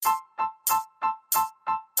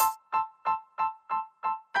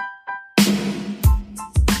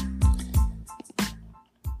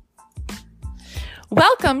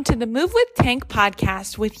Welcome to the Move with Tank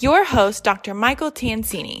podcast with your host, Dr. Michael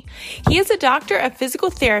Tansini. He is a doctor of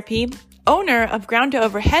physical therapy, owner of Ground to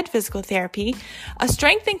Overhead Physical Therapy, a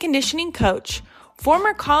strength and conditioning coach,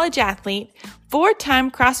 former college athlete,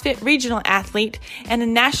 4-time CrossFit regional athlete, and a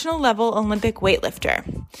national level Olympic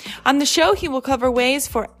weightlifter. On the show, he will cover ways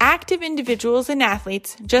for active individuals and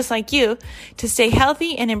athletes, just like you, to stay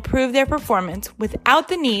healthy and improve their performance without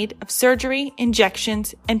the need of surgery,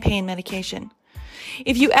 injections, and pain medication.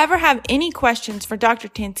 If you ever have any questions for Dr.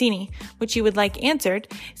 Tansini, which you would like answered,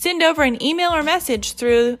 send over an email or message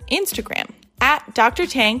through Instagram at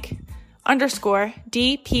drtank_DPT.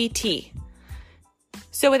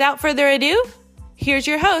 So without further ado, here's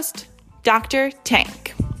your host, Dr.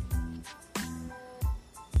 Tank.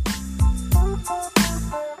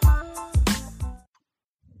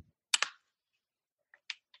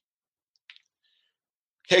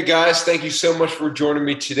 Hey guys, thank you so much for joining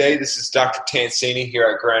me today. This is Dr. Tansini here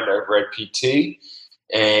at Ground to Overhead PT,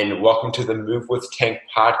 and welcome to the Move with Tank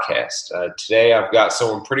podcast. Today I've got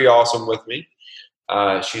someone pretty awesome with me.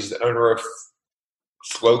 She's the owner of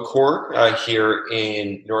Flowcore here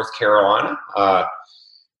in North Carolina.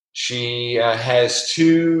 She has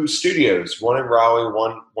 2 studios, one in Raleigh,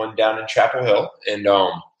 one down in Chapel Hill, and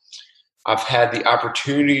I've had the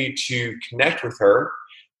opportunity to connect with her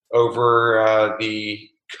over the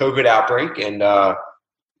COVID outbreak, and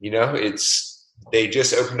they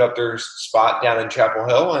just opened up their spot down in Chapel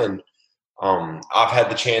Hill, and I've had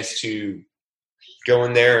the chance to go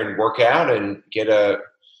in there and work out and get a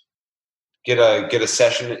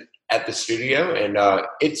session at the studio, and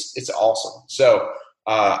it's awesome. So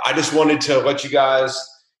I just wanted to let you guys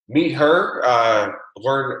meet her,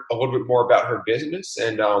 learn a little bit more about her business,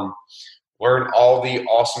 and learn all the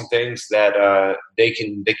awesome things that they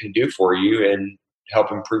can do for you and help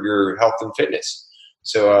improve your health and fitness.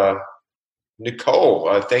 So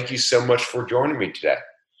Nicole, thank you so much for joining me today.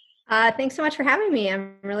 Thanks so much for having me.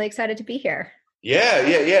 I'm really excited to be here.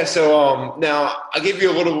 Yeah. So now I'll give you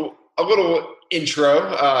a little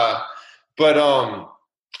intro, but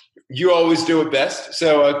you always do it best.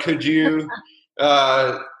 So could you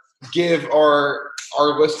give our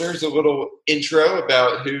listeners a little intro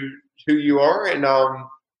about who you are, and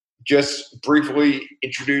just briefly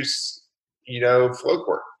introduce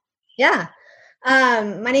Flowcore? Yeah.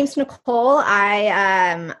 My name's Nicole.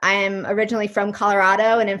 I am originally from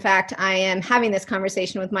Colorado, and in fact, I am having this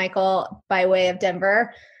conversation with Michael by way of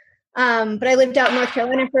Denver. But I lived out in North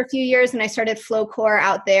Carolina for a few years, and I started Flowcore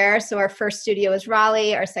out there. So our first studio is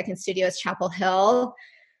Raleigh. Our second studio is Chapel Hill.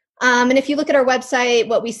 And if you look at our website,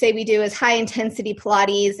 what we say we do is high intensity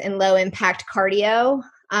Pilates and low impact cardio.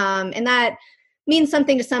 And that means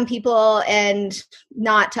something to some people and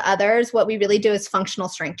not to others. What we really do is functional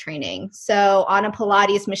strength training. So on a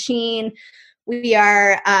Pilates machine, we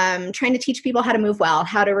are trying to teach people how to move well,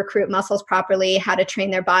 how to recruit muscles properly, how to train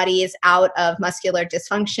their bodies out of muscular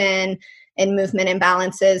dysfunction and movement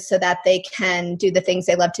imbalances so that they can do the things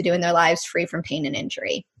they love to do in their lives free from pain and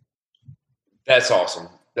injury. That's awesome.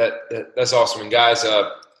 That's awesome. And guys,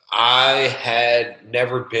 I had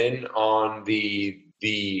never been on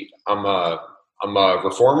I'm a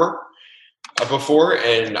reformer before,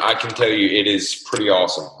 and I can tell you it is pretty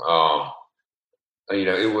awesome.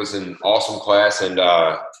 It was an awesome class, and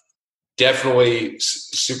definitely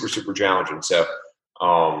super, super challenging. So,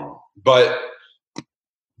 but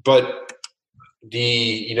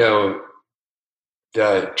the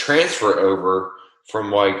transfer over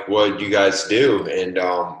from like what you guys do and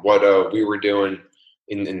what we were doing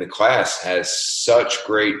in the class has such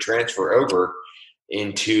great transfer over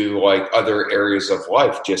into like other areas of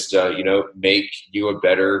life, just make you a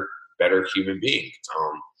better human being.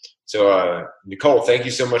 So Nicole, thank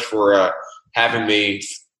you so much for having me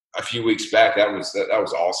a few weeks back. That was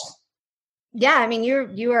awesome. Yeah, I mean,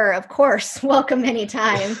 you are of course welcome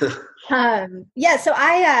anytime. So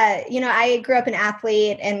I grew up an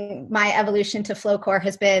athlete, and my evolution to Flowcore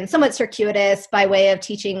has been somewhat circuitous by way of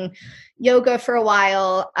teaching yoga for a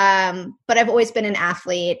while. But I've always been an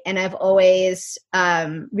athlete, and I've always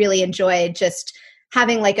really enjoyed just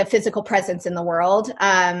having like a physical presence in the world.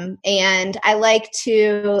 And I like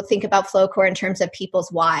to think about Flowcore in terms of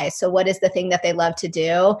people's why. So what is the thing that they love to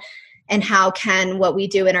do? And how can what we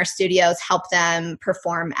do in our studios help them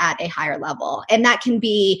perform at a higher level? And that can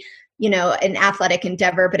be an athletic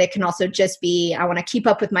endeavor, but it can also just be, I want to keep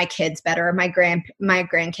up with my kids better, or my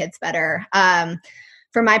grandkids better.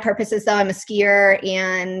 For my purposes, though, I'm a skier,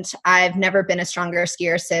 and I've never been a stronger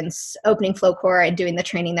skier since opening Flowcore and doing the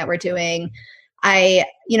training that we're doing. I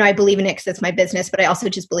believe in it because it's my business, but I also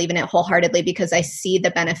just believe in it wholeheartedly because I see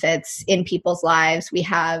the benefits in people's lives. We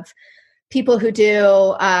have people who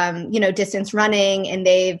do, distance running, and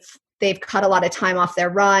they've cut a lot of time off their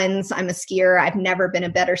runs. I'm a skier. I've never been a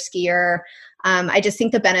better skier. I just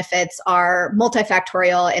think the benefits are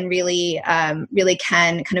multifactorial and really, really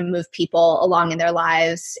can kind of move people along in their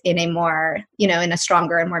lives in a more, in a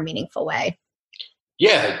stronger and more meaningful way.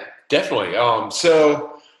 Yeah, definitely.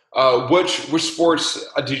 So which sports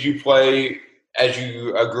did you play as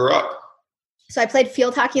you grew up? So I played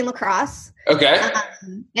field hockey and lacrosse. Okay.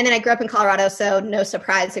 And then I grew up in Colorado, so no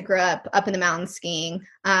surprise, I grew up in the mountains skiing.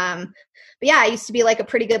 But yeah, I used to be like a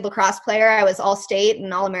pretty good lacrosse player. I was all state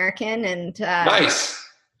and all American, and nice.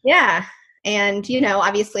 Yeah. And,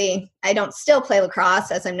 obviously I don't still play lacrosse,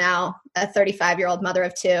 as I'm now a 35-year-old mother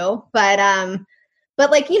of two, but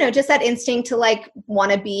like, just that instinct to like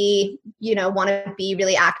want to be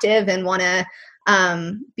really active and want to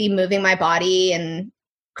be moving my body, and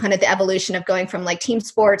kind of the evolution of going from like team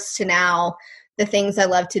sports to now the things I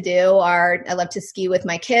love to do are I love to ski with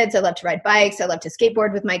my kids. I love to ride bikes. I love to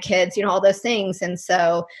skateboard with my kids, all those things. And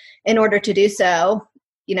so in order to do so,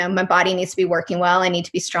 my body needs to be working well. I need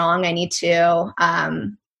to be strong. I need to,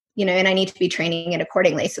 and I need to be training it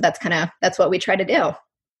accordingly. So that's what we try to do.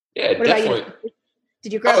 Yeah, what definitely. About you?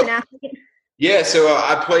 Did you grow up an athlete? Yeah, so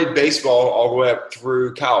I played baseball all the way up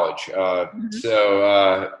through college.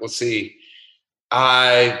 So let's see.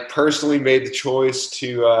 I personally made the choice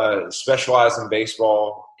to specialize in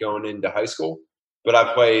baseball going into high school, but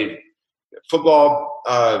I played football,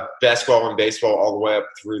 basketball, and baseball all the way up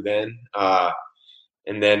through then.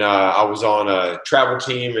 And then I was on a travel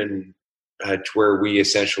team, and to where we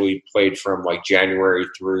essentially played from like January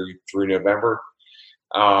through November.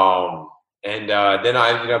 And then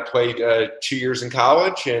I played 2 years in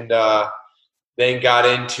college, and then got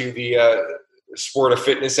into the sport of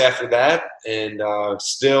fitness after that, and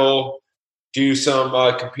still do some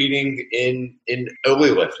competing in Oli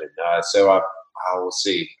lifting. So I will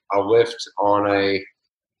see. I'll lift on a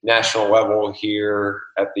national level here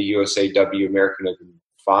at the USAW American Open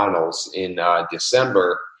Finals in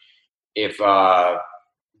December. If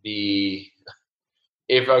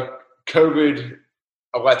COVID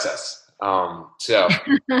lets us. So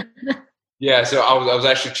yeah, so I was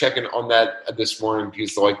actually checking on that this morning,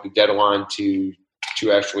 because like the deadline to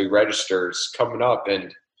actually register is coming up,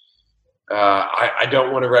 and I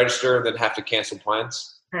don't want to register and then have to cancel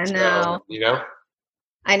plans. I know. So,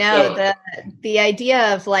 I know. So, the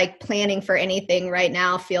idea of like planning for anything right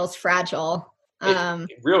now feels fragile.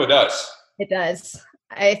 It really does. It does.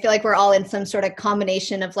 I feel like we're all in some sort of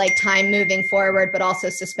combination of like time moving forward, but also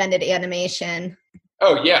suspended animation.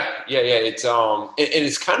 Oh yeah. It's and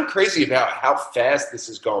it's kind of crazy about how fast this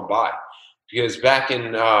has gone by, because back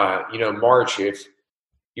in March, if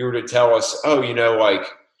you were to tell us, like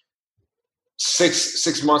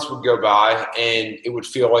 6 months would go by and it would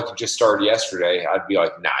feel like it just started yesterday, I'd be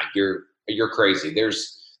like, nah, you're crazy.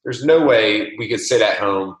 There's no way we could sit at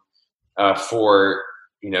home for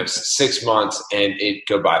 6 months and it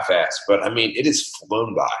go by fast. But I mean, it has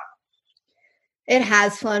flown by. It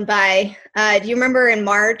has flown by. Do you remember in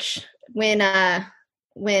March when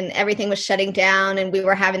everything was shutting down and we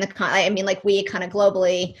were having we kind of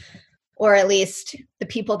globally, or at least the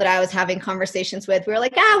people that I was having conversations with, we were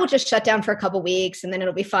like, we'll just shut down for a couple weeks and then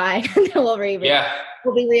it'll be fine. And then we'll be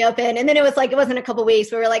reopened. And then it was like, it wasn't a couple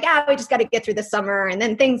weeks. We were like, we just got to get through the summer. And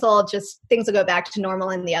then things will go back to normal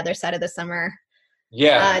in the other side of the summer.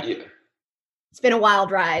 Yeah. It's been a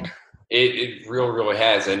wild ride. It really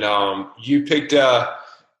has. And you picked a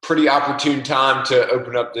pretty opportune time to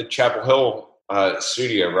open up the Chapel Hill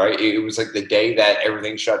studio, right? It was like the day that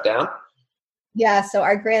everything shut down. Yeah. So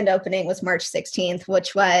our grand opening was March 16th,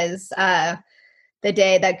 which was the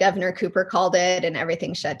day that Governor Cooper called it and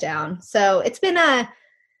everything shut down. So it's been a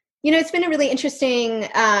really interesting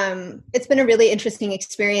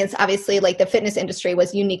experience. Obviously, like the fitness industry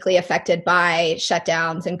was uniquely affected by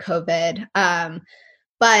shutdowns and COVID.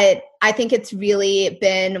 But I think it's really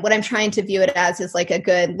been, what I'm trying to view it as is like a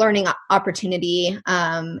good learning opportunity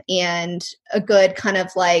and a good kind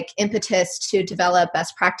of like impetus to develop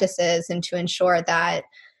best practices and to ensure that,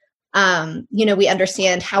 we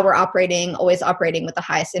understand how we're always operating with the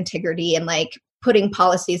highest integrity, and like putting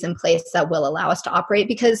policies in place that will allow us to operate,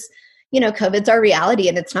 because, COVID's our reality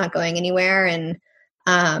and it's not going anywhere. And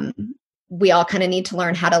we all kind of need to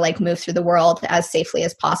learn how to like move through the world as safely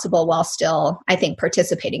as possible while still, I think,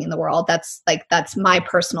 participating in the world. That's my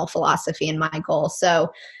personal philosophy and my goal. So,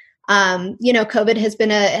 COVID has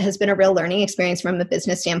been a real learning experience from a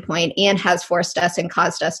business standpoint, and has forced us and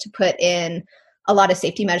caused us to put in a lot of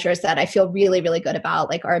safety measures that I feel really, really good about,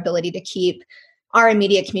 like our ability to keep our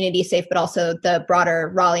immediate community safe, but also the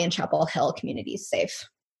broader Raleigh and Chapel Hill communities safe.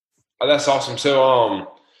 Oh, that's awesome.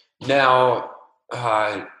 So now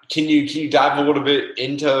can you dive a little bit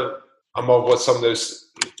into what some of those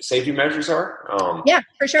safety measures are? Yeah,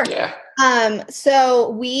 for sure. Yeah.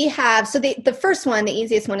 So the first one, the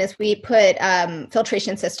easiest one, is we put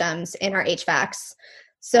filtration systems in our HVACs.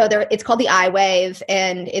 So it's called the iWave,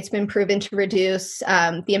 and it's been proven to reduce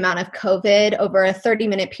the amount of COVID over a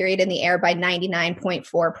 30-minute period in the air by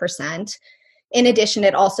 99.4%. In addition,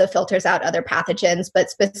 it also filters out other pathogens, but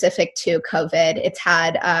specific to COVID,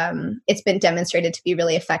 it's been demonstrated to be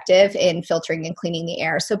really effective in filtering and cleaning the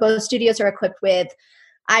air. So both studios are equipped with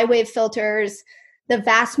iWave filters. The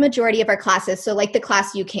vast majority of our classes, so like the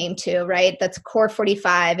class you came to, right? That's Core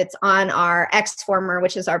 45. It's on our X-Former,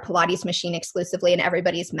 which is our Pilates machine exclusively, and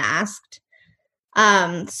everybody's masked.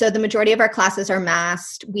 So the majority of our classes are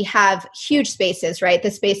masked. We have huge spaces, right?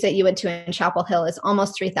 The space that you went to in Chapel Hill is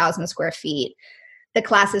almost 3,000 square feet. The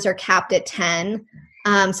classes are capped at 10.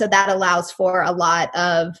 So that allows for a lot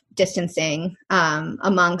of distancing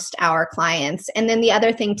amongst our clients. And then the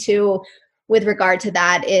other thing too, with regard to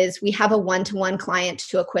that, is we have a 1-to-1 client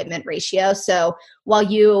to equipment ratio. So while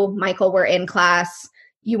you, Michael, were in class,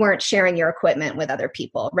 you weren't sharing your equipment with other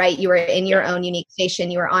people, right? You were in your own unique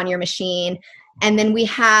station. You were on your machine. And then we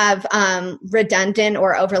have redundant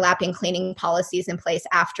or overlapping cleaning policies in place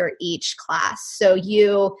after each class. So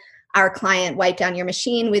you, our client, wipe down your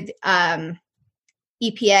machine with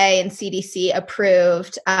EPA and CDC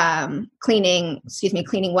approved cleaning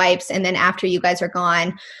wipes. And then after you guys are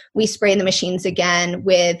gone, we spray the machines again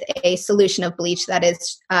with a solution of bleach that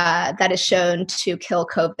is shown to kill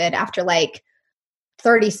COVID after like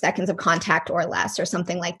 30 seconds of contact or less, or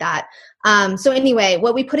something like that. So anyway,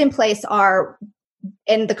 what we put in place are,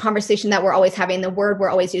 in the conversation that we're always having, the word we're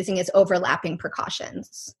always using is overlapping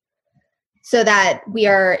precautions, so that we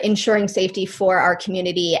are ensuring safety for our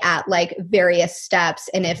community at like various steps.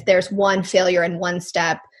 And if there's one failure in one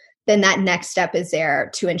step, then that next step is there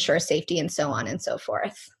to ensure safety, and so on and so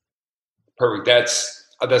forth. Perfect.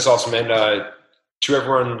 That's awesome. And to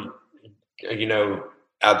everyone,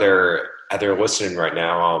 out there listening right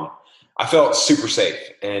now, I felt super safe,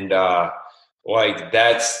 and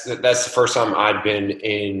that's the first time I'd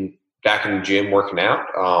been back in the gym working out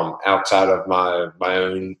outside of my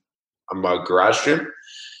own garage gym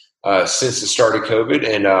since the start of COVID,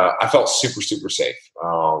 and I felt super, super safe.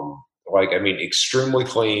 Extremely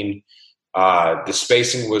clean. The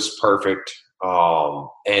spacing was perfect,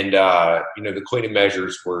 and the cleaning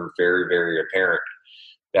measures were very, very apparent.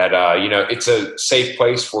 That it's a safe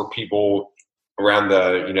place for people around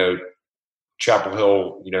the Chapel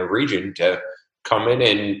Hill region to come in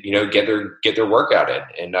and get their workout in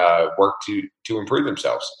and work to improve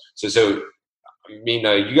themselves. So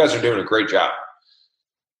you guys are doing a great job.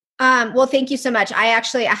 Well, thank you so much. I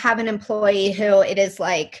have an employee who it is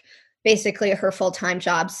like basically her full-time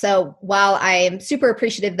job. So while I am super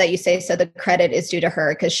appreciative that you say so, the credit is due to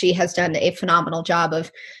her, because she has done a phenomenal job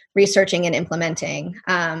of researching and implementing.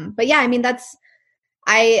 But yeah,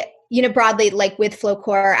 broadly, like with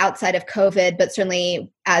Flowcore outside of COVID, but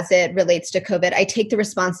certainly as it relates to COVID, I take the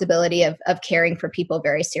responsibility of caring for people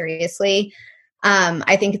very seriously.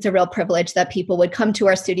 I think it's a real privilege that people would come to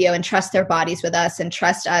our studio and trust their bodies with us and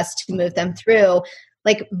trust us to move them through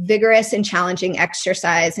like vigorous and challenging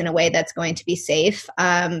exercise in a way that's going to be safe.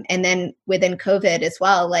 And then within COVID as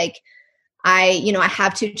well, like I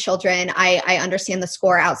have 2 children. I understand the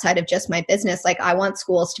score outside of just my business. Like I want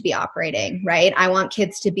schools to be operating, right? I want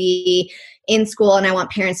kids to be in school, and I want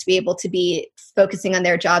parents to be able to be focusing on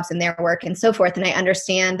their jobs and their work and so forth. And I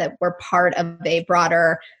understand that we're part of a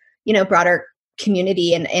broader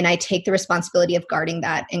community, and I take the responsibility of guarding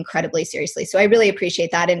that incredibly seriously. So I really appreciate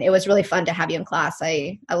that. And it was really fun to have you in class.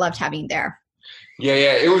 I loved having you there. Yeah,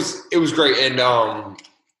 it was great. And I've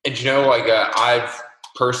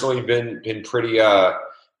personally been pretty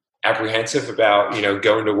apprehensive about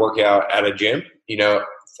going to work out at a gym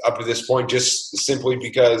up to this point, just simply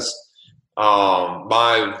because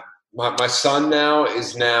my son now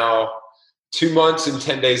is 2 months and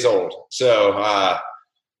 10 days old, so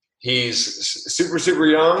he's super, super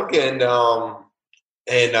young, and the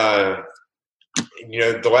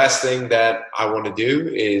last thing that I want to do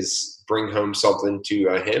is bring home something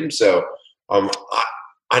to him. So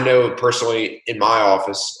I know personally in my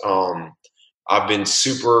office, I've been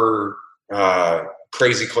super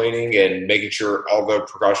crazy cleaning and making sure all the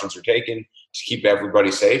precautions are taken to keep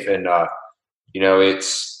everybody safe. And,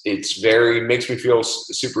 makes me feel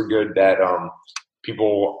super good that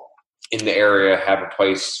people in the area have a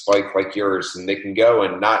place like yours, and they can go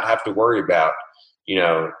and not have to worry about,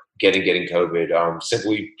 getting COVID,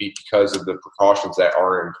 simply because of the precautions that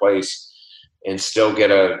are in place. and still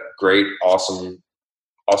get a great, awesome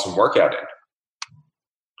workout in.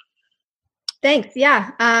 Thanks.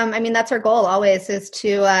 Yeah. I mean, that's our goal always, is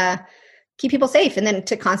to keep people safe, and then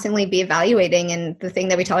to constantly be evaluating. And the thing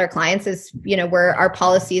that we tell our clients is, where our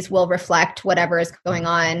policies will reflect whatever is going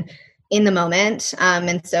on in the moment.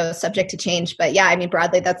 And so subject to change. But yeah, I mean,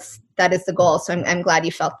 broadly, that is the goal. So I'm glad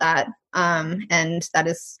you felt that. And that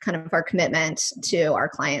is kind of our commitment to our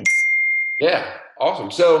clients. Yeah.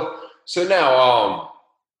 Awesome. So now,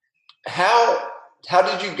 how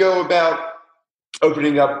did you go about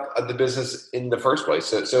opening up the business in the first place?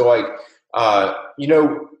 So like,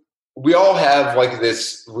 we all have like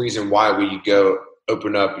this reason why we go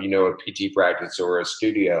open up, a PT practice or a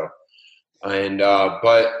studio. And,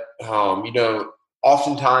 but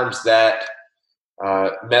oftentimes that,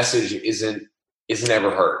 message isn't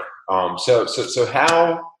ever heard. So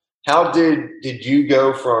how did you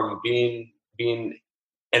go from being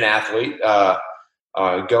an athlete,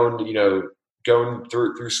 going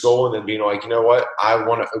through school and then being like, what, I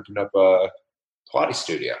want to open up a Pilates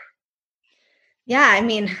studio? Yeah, I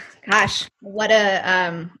mean, gosh, what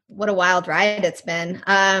a wild ride it's been.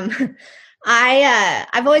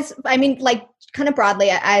 I've always, like, kind of broadly,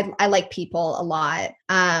 I like people a lot.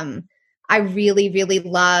 I really, really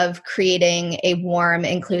love creating a warm,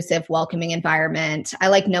 inclusive, welcoming environment. I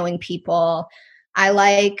like knowing people. I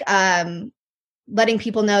like letting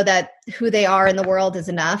people know that who they are in the world is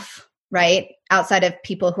enough, right? Outside of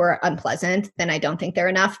people who are unpleasant, then I don't think they're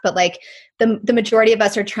enough. But like the majority of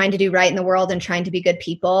us are trying to do right in the world and trying to be good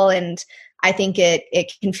people. And I think it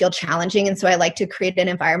can feel challenging. And so I like to create an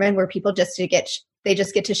environment where people just get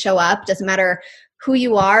to show up. Doesn't matter who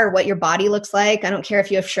you are, or what your body looks like. I don't care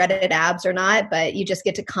if you have shredded abs or not, but you just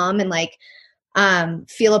get to come and like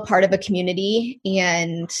feel a part of a community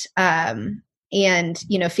and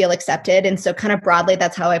feel accepted. And so kind of broadly,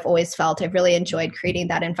 that's how I've always felt. I've really enjoyed creating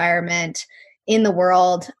that environment in the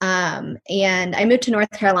world. And I moved to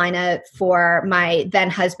North Carolina for my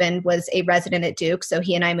then husband was a resident at Duke. So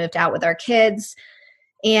he and I moved out with our kids.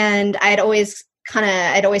 And I'd always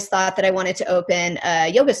thought that I wanted to open a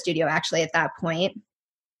yoga studio actually at that point.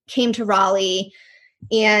 Came to Raleigh,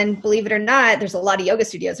 and believe it or not, there's a lot of yoga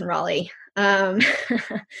studios in Raleigh. And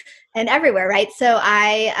everywhere, right? So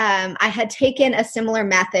I had taken a similar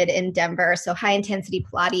method in Denver, so high intensity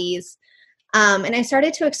Pilates, and I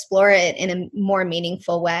started to explore it in a more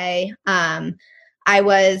meaningful way. I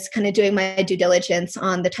was kind of doing my due diligence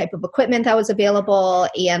on the type of equipment that was available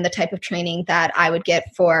and the type of training that I would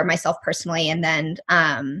get for myself personally, and then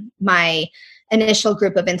my initial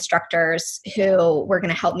group of instructors who were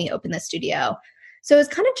going to help me open the studio. So it was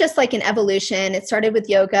kind of just like an evolution. It started with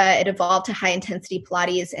yoga. It evolved to high intensity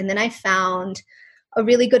Pilates. And then I found a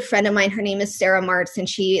really good friend of mine. Her name is Sarah Martz, and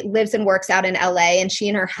she lives and works out in LA. And she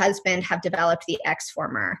and her husband have developed the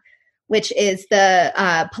X-Former, which is the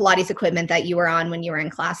Pilates equipment that you were on when you were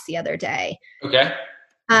in class the other day. Okay.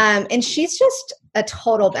 And she's just a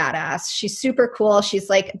total badass. She's super cool. She's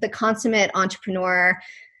like the consummate entrepreneur.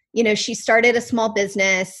 She started a small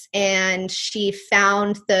business and she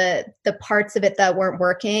found the parts of it that weren't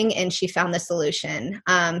working, and she found the solution.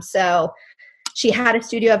 So she had a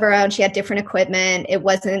studio of her own. She had different equipment. It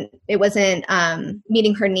wasn't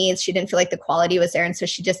meeting her needs. She didn't feel like the quality was there. And so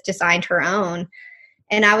she just designed her own.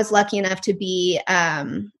 And I was lucky enough to be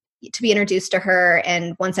introduced to her.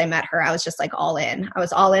 And once I met her, I was just like all in. I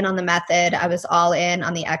was all in on the method. I was all in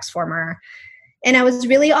on the X-Former. And I was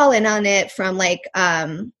really all in on it from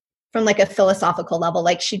a philosophical level.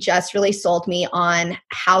 Like, she just really sold me on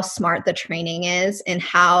how smart the training is and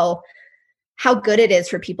how good it is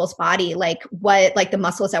for people's body, like the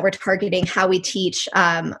muscles that we're targeting, how we teach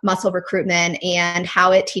muscle recruitment, and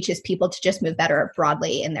how it teaches people to just move better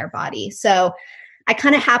broadly in their body. So I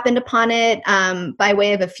kind of happened upon it by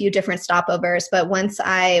way of a few different stopovers. But once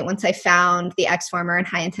I found the X-Former and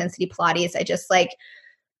high intensity Pilates, I just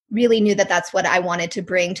really knew that that's what I wanted to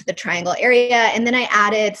bring to the Triangle area. And then I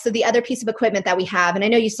added, so the other piece of equipment that we have, and I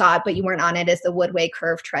know you saw it, but you weren't on it, is the Woodway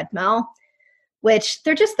Curve treadmill, which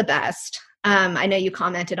they're just the best. I know you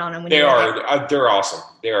commented on them. They're awesome.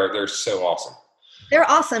 They're so awesome. They're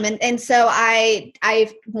awesome. And so I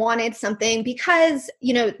wanted something because,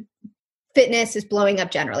 fitness is blowing up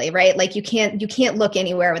generally, right? Like you can't look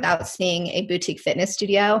anywhere without seeing a boutique fitness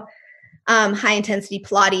studio. High intensity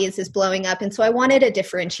Pilates is blowing up. And so I wanted a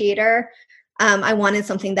differentiator. I wanted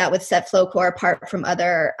something that would set Flowcore apart from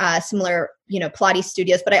other similar, Pilates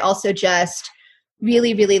studios. But I also just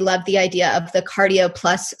really, really love the idea of the cardio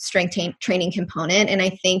plus strength training component. And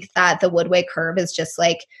I think that the Woodway Curve is just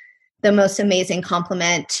like the most amazing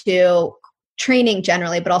complement to training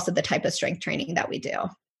generally, but also the type of strength training that we do.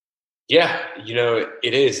 Yeah,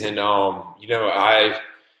 it is. And, I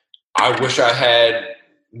wish I had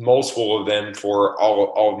multiple of them for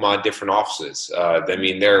all of my different offices. I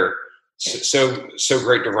mean, they're so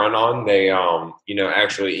great to run on. They,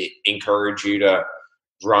 actually encourage you to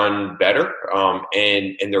run better.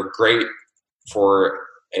 And they're great for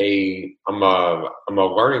I'm a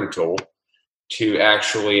learning tool to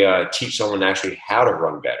actually teach someone actually how to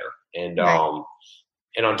run better. And, Right.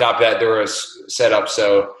 And on top of that, they're set up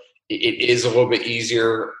so it is a little bit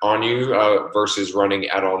easier on you versus running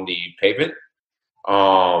out on the pavement.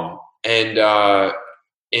 And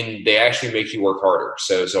they actually make you work harder.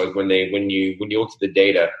 So like when you look at the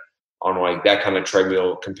data on like that kind of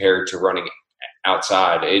treadmill compared to running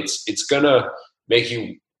outside, it's gonna make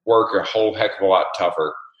you work a whole heck of a lot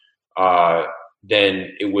tougher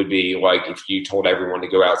than it would be like if you told everyone to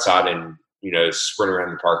go outside and sprint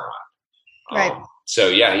around the parking lot. Right. So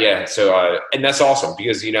yeah. So and that's awesome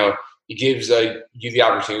because it gives you the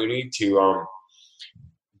opportunity to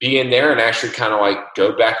be in there and actually kind of like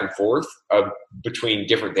go back and forth between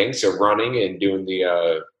different things. So running and doing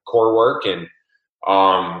the core work and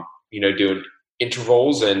doing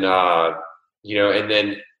intervals and and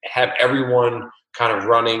then have everyone kind of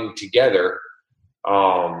running together.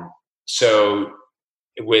 So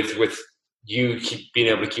with you being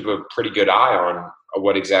able to keep a pretty good eye on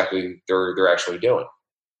what exactly they're actually doing.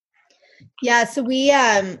 Yeah. So we,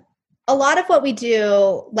 a lot of what we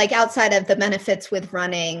do, like outside of the benefits with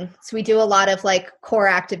running, so we do a lot of like core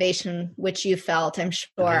activation, which you felt, I'm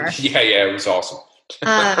sure. Yeah, it was awesome.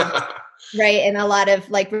 Right. And a lot of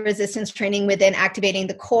like resistance training within activating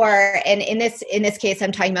the core. And in this case,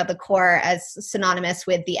 I'm talking about the core as synonymous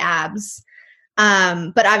with the abs.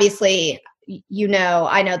 But obviously,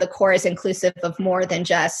 I know the core is inclusive of more than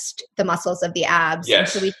just the muscles of the abs. Yes. And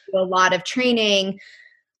so we do a lot of training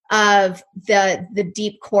of the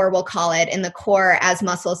deep core, we'll call it, and the core as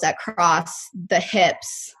muscles that cross the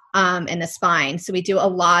hips and the spine. So we do a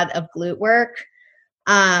lot of glute work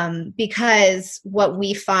because what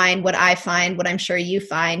I find, what I'm sure you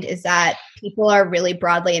find is that people are really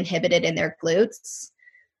broadly inhibited in their glutes.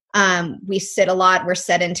 We sit a lot, we're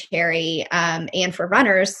sedentary, and for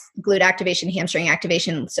runners, glute activation, hamstring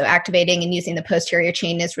activation, so activating and using the posterior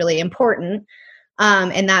chain is really important.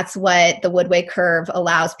 And that's what the Woodway curve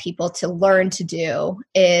allows people to learn to do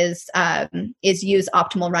is use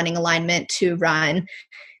optimal running alignment to run.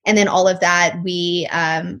 And then all of that we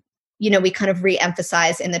kind of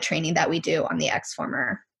re-emphasize in the training that we do on the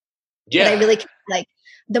X-Former. Yeah. But I really like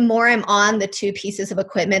the more I'm on the two pieces of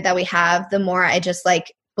equipment that we have, the more I just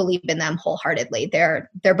like believe in them wholeheartedly. They're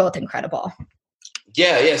both incredible.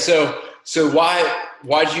 Yeah. So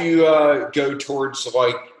why'd you go towards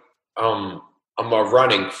like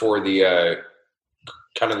running for the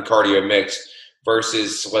kind of the cardio mix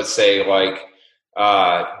versus let's say like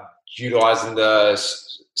utilizing the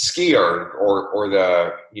ski or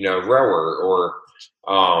the rower or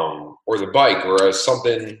the bike or a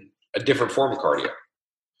different form of cardio?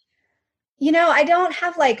 I don't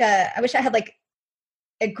have I wish I had like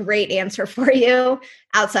a great answer for you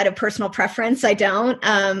outside of personal preference. I don't.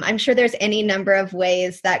 I'm sure there's any number of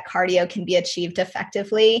ways that cardio can be achieved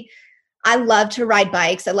effectively. I love to ride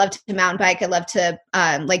bikes. I love to mountain bike. I love to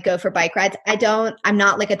go for bike rides. I'm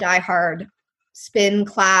not like a diehard spin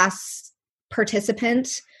class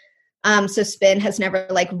participant. So spin has never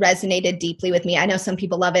like resonated deeply with me. I know some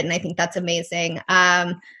people love it and I think that's amazing.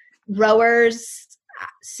 Rowers,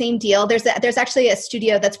 same deal. There's actually a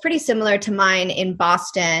studio that's pretty similar to mine in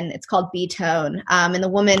Boston. It's called B-Tone. And the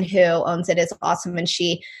woman who owns it is awesome. And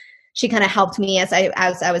she kind of helped me as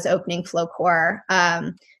I was opening Flowcore.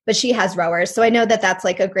 But she has rowers. So I know that that's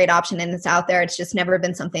like a great option and it's out there. It's just never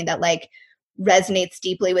been something that like resonates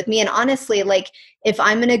deeply with me. And honestly, like if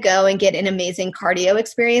I'm going to go and get an amazing cardio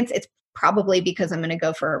experience, it's probably because I'm going to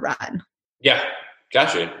go for a run. Yeah.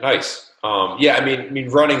 Gotcha. Nice. I mean,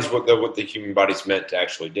 running's what the human body's meant to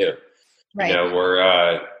actually do. Right.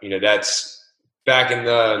 That's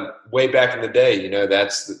way back in the day,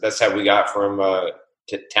 that's how we got from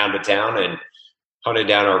town to town and hunted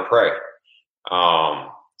down our prey.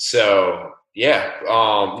 Now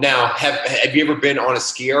have you ever been on a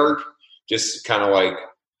ski erg? Just kind of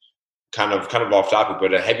off topic,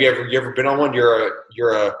 but have you ever been on one? You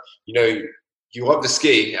love to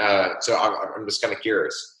ski. So I'm just kind of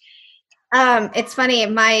curious. It's funny.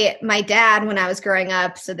 My dad, when I was growing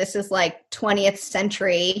up, so this is like 20th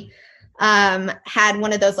century, had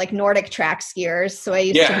one of those like Nordic track skiers. So I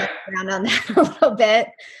used to mess around on that a little bit,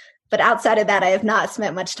 but outside of that, I have not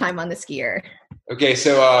spent much time on the skier. Okay.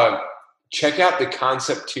 So, check out the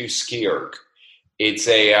Concept 2 ski erg. It's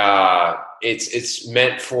a it's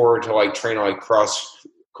meant to like train like cross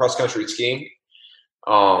country skiing.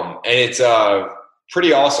 And it's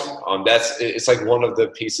pretty awesome. It's like one of the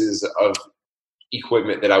pieces of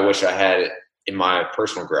equipment that I wish I had in my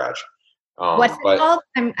personal garage. What's it called?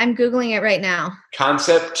 I'm Googling it right now.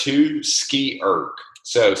 Concept 2 Ski Erg.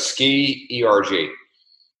 So Ski ERG.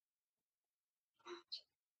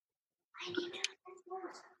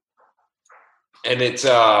 And it's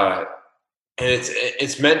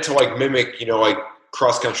meant to like mimic, like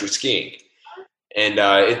cross country skiing. And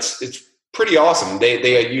it's pretty awesome.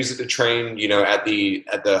 They use it to train, at the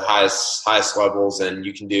highest levels, and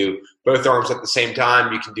you can do both arms at the same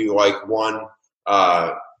time. You can do like one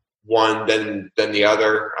then the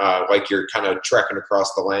other, like you're kind of trekking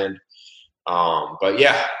across the land. But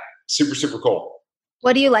yeah, super, super cool.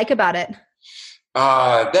 What do you like about it?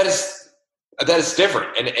 That is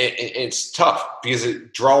different, and it's tough because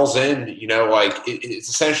it draws in, like it's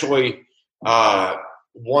essentially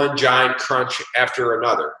one giant crunch after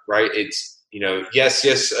another, right? It's, yes,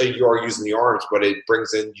 you are using the arms, but it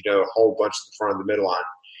brings in, a whole bunch of the front of the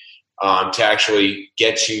midline to actually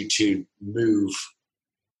get you to move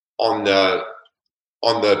on the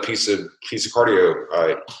piece of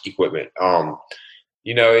cardio equipment.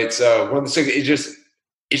 It's one of the things.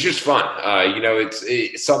 It's just fun.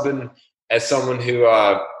 It's something. As someone who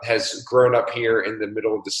has grown up here in the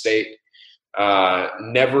middle of the state,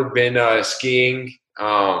 never been skiing,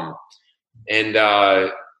 and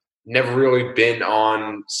never really been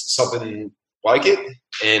on something like it,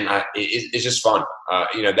 and it's just fun.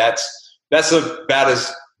 That's about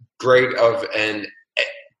as great of an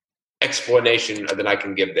explanation that I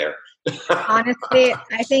can give there. Honestly,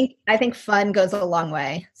 I think fun goes a long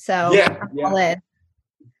way. So yeah.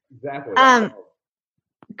 Exactly.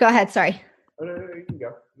 Go ahead. Sorry. Oh, no, you can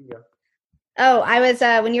go. Oh, I was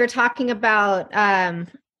when you were talking about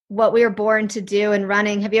what we were born to do and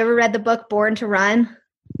running. Have you ever read the book Born to Run?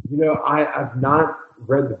 I've not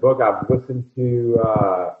read the book. I've listened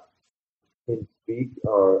to him speak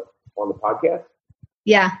on the podcast.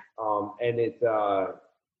 Yeah. And it's but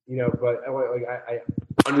I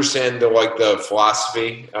understand the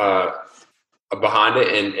philosophy behind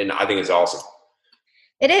it, and I think it's awesome.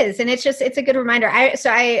 It is. And it's a good reminder. I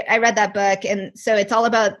read that book, and so it's all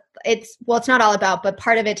about, it's not all about, but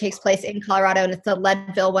part of it takes place in Colorado, and it's the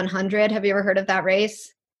Leadville 100. Have you ever heard of that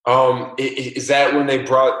race? Is that when they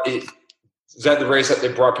brought it? Is that the race that they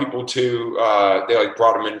brought people to? They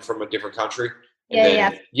brought them in from a different country.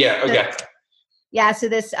 Yeah. Okay. Yeah. So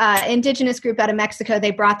this indigenous group out of Mexico,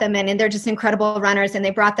 they brought them in, and they're just incredible runners, and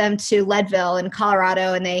they brought them to Leadville in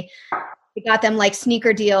Colorado, and they got them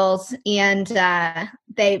sneaker deals, and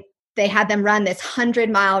they had them run this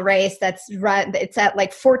 100-mile race it's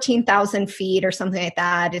at 14,000 feet or something like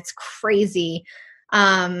that. It's crazy.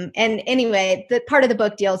 And anyway, the part of the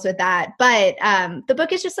book deals with that, but the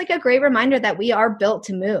book is just a great reminder that we are built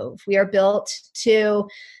to move. We are built to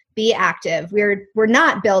be active. We're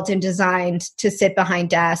not built and designed to sit behind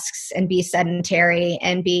desks and be sedentary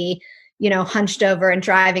and be hunched over and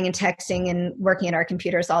driving and texting and working at our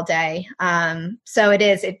computers all day. So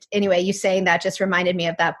anyway, you saying that just reminded me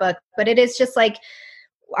of that book, but it is just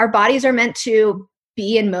our bodies are meant to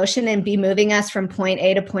be in motion and be moving us from point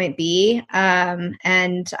A to point B.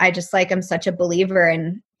 And I just I'm such a believer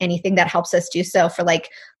in anything that helps us do so for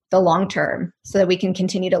the long term, so that we can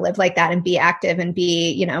continue to live like that and be active and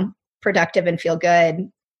be, productive and feel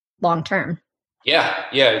good long term.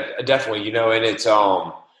 Yeah, definitely. And it's,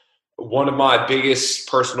 one of my biggest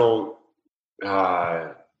personal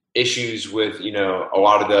issues with a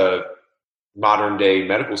lot of the modern day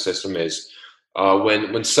medical system is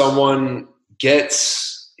when someone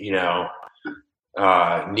gets knee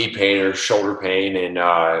pain or shoulder pain,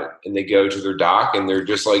 and they go to their doc, and they're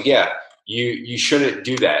just you shouldn't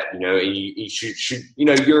do that. You should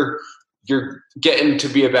you're getting to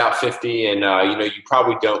be about 50, and you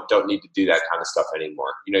probably don't need to do that kind of stuff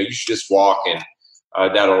anymore. You should just walk, and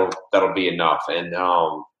that'll be enough. And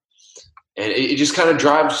it just kind of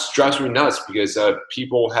drives me nuts, because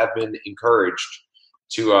people have been encouraged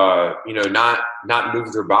to not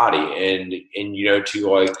move their body, and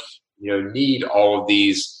to need all of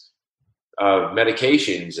these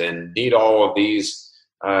medications, and need all of these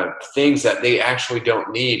things that they actually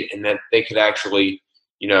don't need, and that they could actually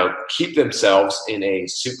keep themselves in a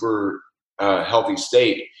super healthy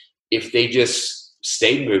state if they just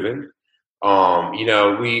stayed moving.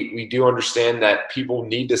 We do understand that people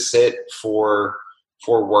need to sit for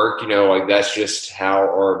work, that's just how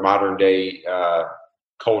our modern day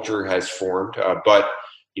culture has formed. But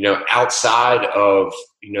outside of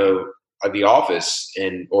the office,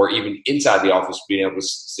 or even inside the office, being able to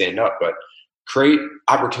stand up. But create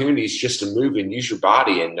opportunities just to move and use your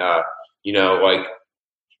body and, like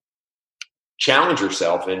challenge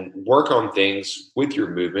yourself and work on things with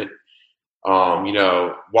your movement.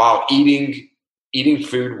 While eating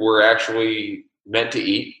food we're actually meant to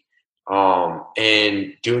eat,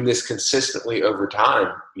 and doing this consistently over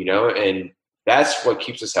time, and that's what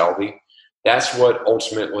keeps us healthy. That's what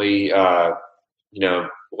ultimately,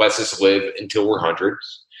 lets us live until we're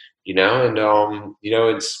hundreds,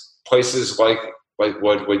 it's places like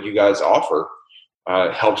what you guys offer,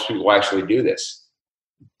 helps people actually do this.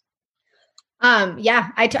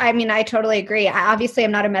 I totally agree. Obviously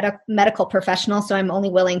I'm not a medical professional, so I'm only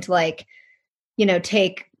willing to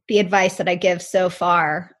take the advice that I give so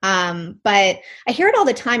far. But I hear it all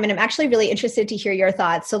the time, and I'm actually really interested to hear your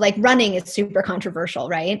thoughts. So running is super controversial,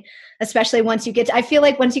 right? Especially once you get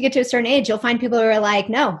to a certain age, you'll find people who are like,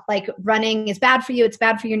 no, running is bad for you. It's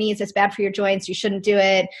bad for your knees. It's bad for your joints. You shouldn't do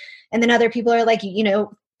it. And then other people are like,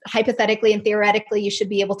 hypothetically and theoretically, you should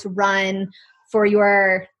be able to run for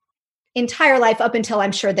your entire life up until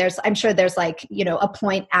I'm sure there's a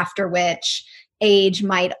point after which age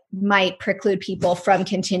might preclude people from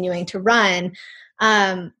continuing to run.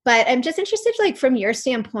 But I'm just interested, from your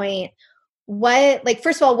standpoint,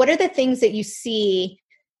 first of all, what are the things that you see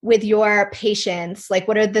with your patients?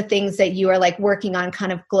 What are the things that you are working on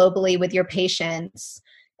kind of globally with your patients?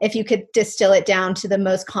 If you could distill it down to the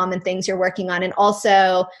most common things you're working on. And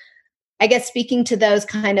also, I guess, speaking to those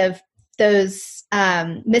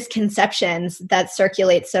misconceptions that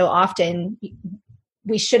circulate so often.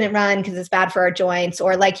 We shouldn't run because it's bad for our joints,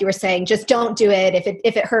 or like you were saying, just don't do it.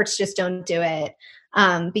 If it hurts, just don't do it.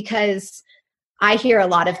 Because I hear a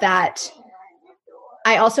lot of that.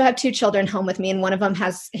 I also have 2 children home with me, and one of them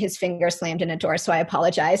has his finger slammed in a door, so I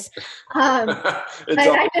apologize. It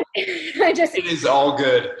is all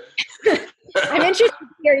good. I'm interested to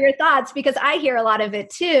hear your thoughts, because I hear a lot of it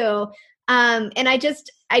too. And I just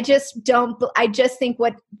think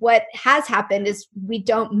what has happened is we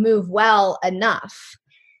don't move well enough.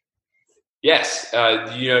 Yes.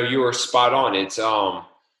 You are spot on. It's, we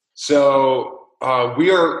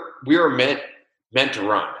are meant to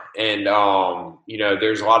run. And,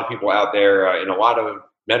 there's a lot of people out there, and a lot of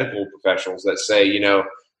medical professionals that say,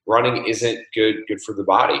 running isn't good for the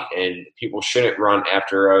body, and people shouldn't run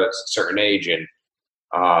after a certain age. And,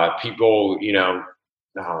 people,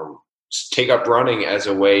 take up running as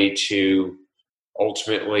a way to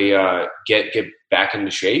ultimately get back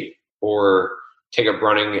into shape, or take up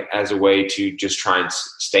running as a way to just try and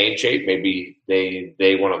stay in shape. Maybe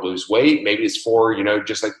they want to lose weight. Maybe it's for,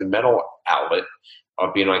 just like the mental outlet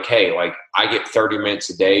of being like, hey, I get 30 minutes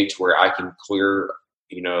a day to where I can clear,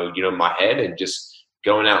 my head, and just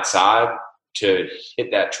going outside to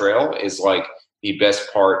hit that trail is the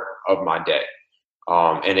best part of my day.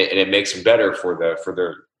 And it makes them better for the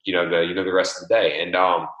rest of the day. And,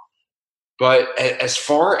 but as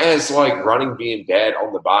far as running being bad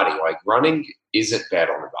on the body, running isn't bad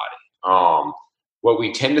on the body. What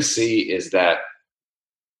we tend to see is that,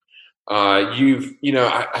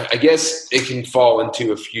 I guess it can fall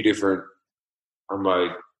into a few different,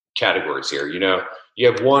 categories here. You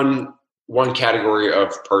have one category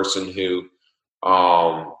of person who,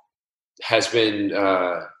 has been,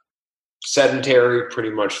 sedentary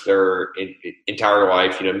pretty much their entire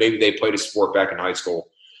life. Maybe they played a sport back in high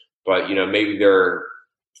school, but maybe they're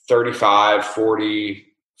 35, 40,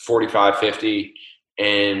 45, 50,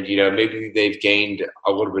 and maybe they've gained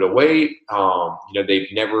a little bit of weight. They've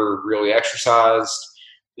never really exercised.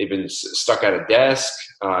 They've been stuck at a desk,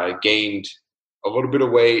 gained a little bit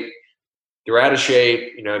of weight. They're out of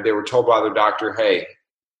shape. They were told by their doctor, hey,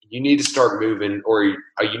 you need to start moving, or you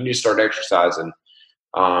need to start exercising,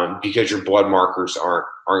 because your blood markers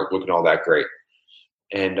aren't looking all that great.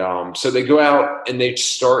 And so they go out and they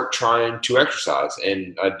start trying to exercise,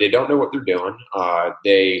 and they don't know what they're doing.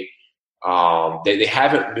 They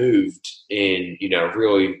haven't moved in,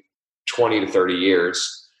 really 20 to 30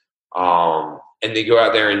 years. And they go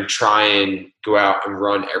out there and try and go out and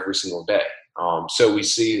run every single day. So we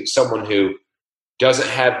see someone who doesn't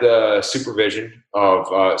have the supervision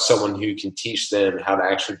of someone who can teach them how to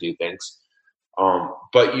actually do things.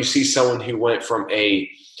 But you see someone who went from a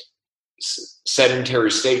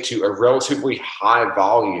sedentary state to a relatively high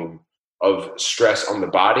volume of stress on the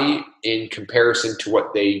body in comparison to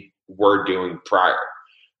what they were doing prior.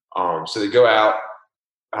 So they go out,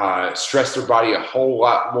 stress their body a whole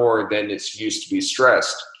lot more than it's used to be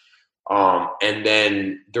stressed. And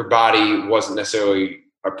then their body wasn't necessarily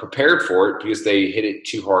prepared for it because they hit it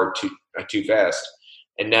too hard, too fast.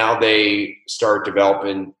 And now they start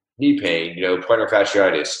developing knee pain, plantar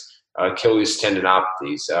fasciitis, Achilles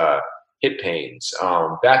tendinopathies, hip pains,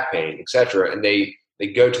 back pain, etc. And they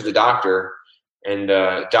go to the doctor, and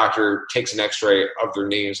doctor takes an X-ray of their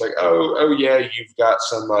knee. It's like, oh yeah, you've got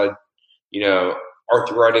some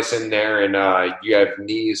arthritis in there, and you have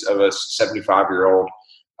knees of a 75-year-old.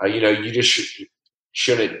 You just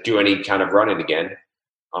shouldn't do any kind of running again.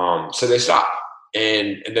 So they stop,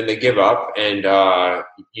 and then they give up, and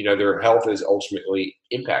their health is ultimately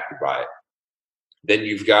impacted by it. Then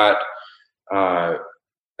you've got, I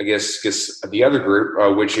guess the other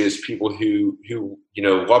group, which is people who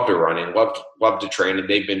love to run and love to train, and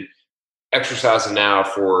they've been exercising now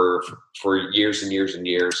for years and years and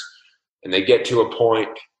years, and they get to a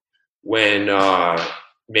point when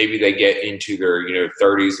maybe they get into their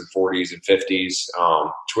 30s and 40s and 50s,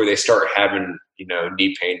 to where they start having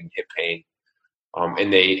knee pain and hip pain,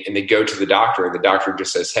 and they go to the doctor, and the doctor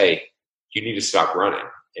just says, "Hey, you need to stop running,"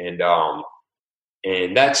 and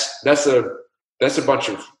that's a bunch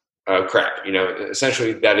of crap.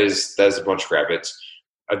 Essentially that is a bunch of crap. It's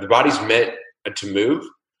the body's meant to move,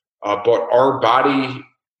 but our body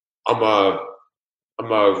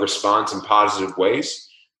responds in positive ways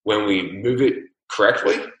when we move it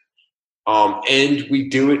correctly, and we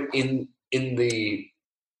do it in the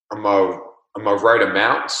right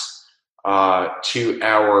amounts to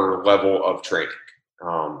our level of training.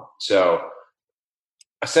 So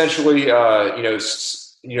essentially,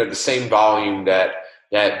 the same volume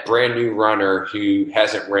that brand new runner who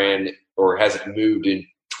hasn't ran or hasn't moved in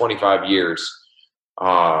 25 years,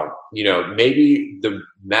 maybe the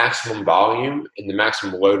maximum volume and the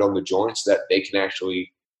maximum load on the joints that they can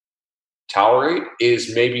actually tolerate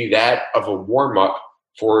is maybe that of a warm up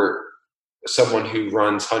for someone who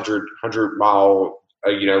runs 100 mile,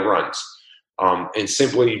 runs. And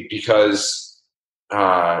simply because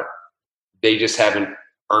they just haven't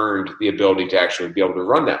earned the ability to actually be able to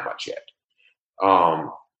run that much yet.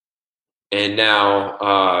 And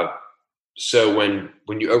now, so when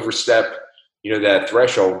you overstep, that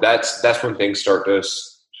threshold, that's when things start to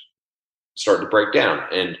break down.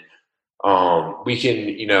 And we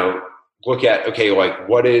can, look at, okay, like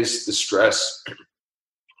what is the stress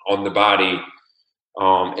on the body,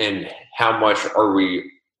 and how much are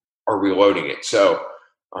we loading it? So,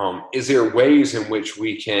 is there ways in which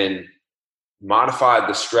we can modify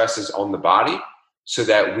the stresses on the body so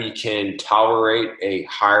that we can tolerate a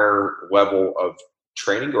higher level of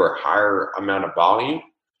training or a higher amount of volume,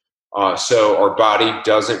 so our body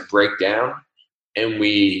doesn't break down and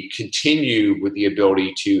we continue with the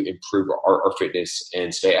ability to improve our fitness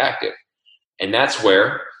and stay active? And that's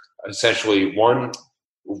where essentially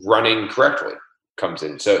running correctly comes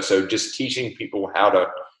in. So just teaching people how to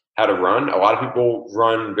run. A lot of people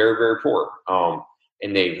run very, very poor,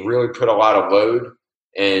 and they really put a lot of load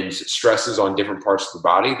and stresses on different parts of the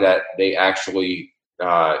body that they actually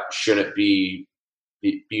shouldn't be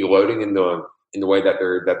loading in the way that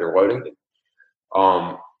they're loading,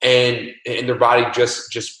 and their body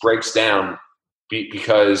just breaks down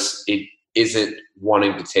because it isn't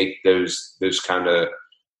wanting to take those kind of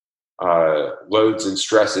loads and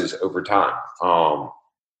stresses over time.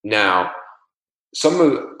 Now, some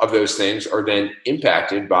of those things are then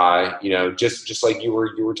impacted by, just like you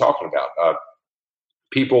were talking about.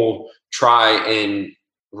 People try and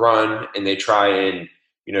run and they try and,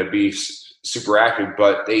 be super active,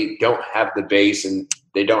 but they don't have the base and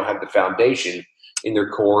they don't have the foundation in their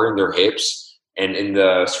core, in their hips, and in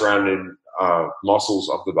the surrounding muscles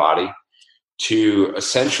of the body to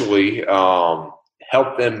essentially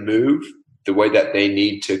help them move the way that they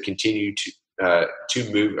need to continue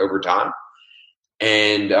to move over time,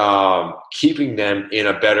 and keeping them in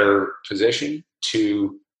a better position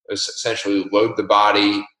to essentially load the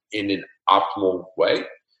body in an optimal way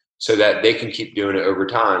so that they can keep doing it over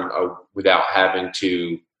time without having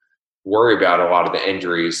to worry about a lot of the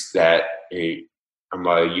injuries that you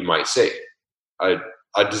might see.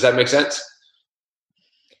 Does that make sense?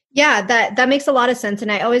 Yeah, that makes a lot of sense.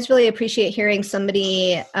 And I always really appreciate hearing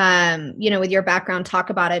somebody, with your background talk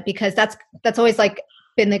about it, because that's always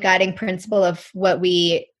been the guiding principle of what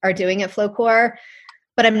we are doing at FlowCore.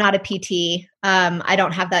 But I'm not a PT. I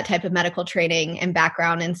don't have that type of medical training and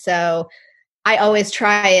background. And so I always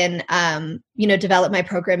try and, develop my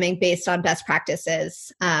programming based on best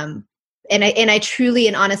practices. And I truly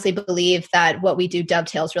and honestly believe that what we do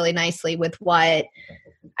dovetails really nicely with what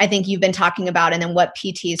I think you've been talking about, and then what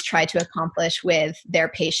PTs try to accomplish with their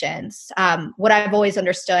patients. What I've always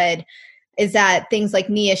understood is that things like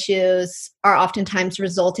knee issues are oftentimes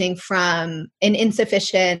resulting from an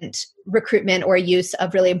insufficient recruitment or use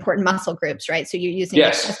of really important muscle groups, right? So you're using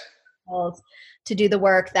muscles to do the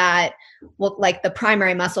work that like the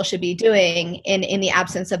primary muscle should be doing. In the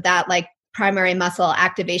absence of that, like primary muscle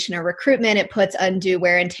activation or recruitment, it puts undue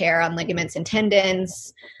wear and tear on ligaments and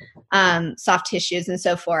tendons, soft tissues, and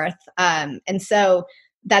so forth. And so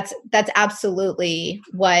that's absolutely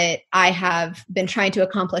what I have been trying to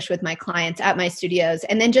accomplish with my clients at my studios.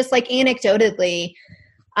 And then just like anecdotally,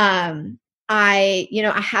 I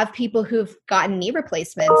have people who've gotten knee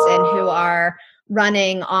replacements and who are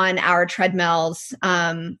running on our treadmills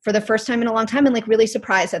for the first time in a long time, and like really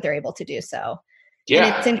surprised that they're able to do so.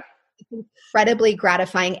 Yeah. And it's incredibly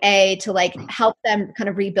gratifying, to like help them kind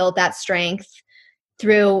of rebuild that strength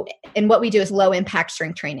through, and what we do is low impact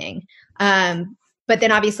strength training. But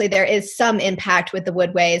then obviously there is some impact with the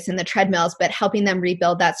Woodways and the treadmills, but helping them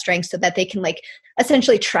rebuild that strength so that they can like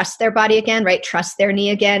essentially trust their body again, right? Trust their knee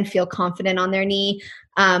again, feel confident on their knee,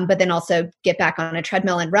 but then also get back on a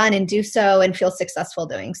treadmill and run and do so and feel successful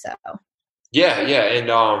doing so. Yeah.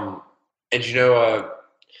 And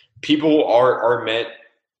people are meant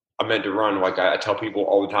to run. Like I tell people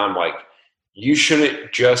all the time, like you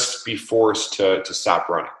shouldn't just be forced to stop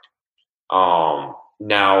running.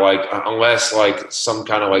 Now, like, unless like some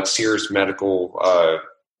kind of like serious medical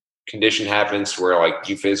condition happens where like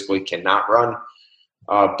you physically cannot run.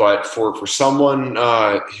 But for someone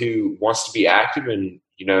who wants to be active and,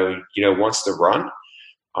 wants to run,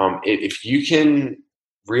 if you can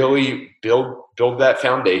really build that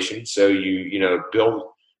foundation, so you build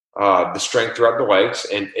the strength throughout the legs,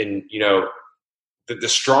 and the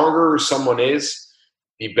stronger someone is,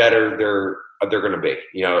 the better they're going to be,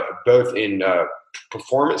 both in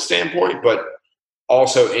performance standpoint, but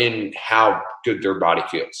also in how good their body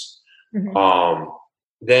feels. Mm-hmm.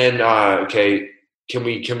 Then can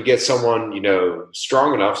we get someone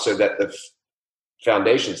strong enough so that the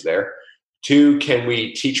foundation's there? 2, can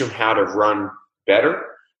we teach them how to run better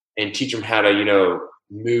and teach them how to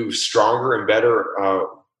move stronger and better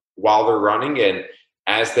while they're running, and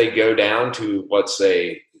as they go down to, let's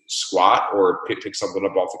say, squat or pick something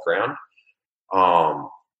up off the ground.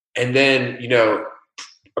 And then,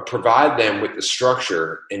 provide them with the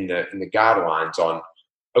structure in the guidelines on,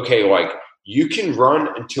 okay, like you can run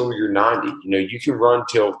until you're 90, you can run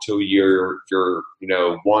till you're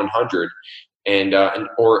 100 and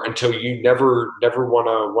or until you never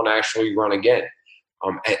want to actually run again.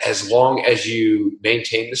 As long as you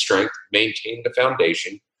maintain the strength, maintain the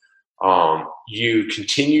foundation, you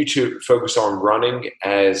continue to focus on running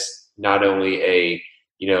as not only a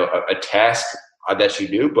task that you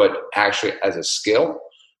do, but actually as a skill,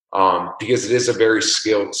 because it is a very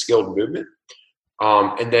skilled movement.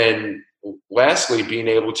 And then lastly, being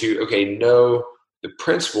able to, know the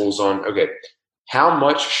principles on, how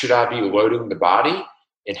much should I be loading the body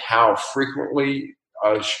and how frequently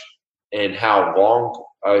and how long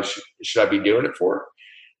should I be doing it for?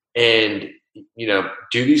 And,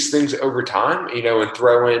 do these things over time, and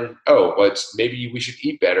throw in, maybe we should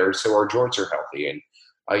eat better so our joints are healthy. And,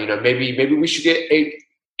 maybe we should get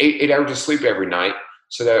eight hours of sleep every night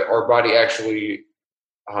so that our body actually,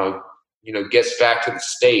 gets back to the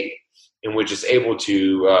state in which it's able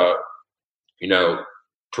to,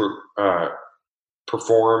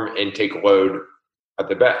 perform and take load at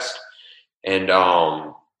the best. And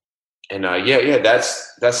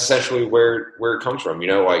that's essentially where it comes from.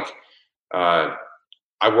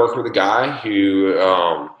 I work with a guy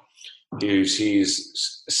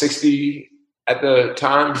he's 60 at the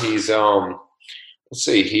time. He's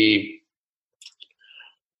he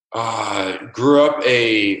grew up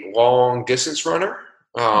a long distance runner.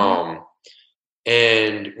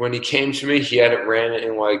 And when he came to me, he hadn't ran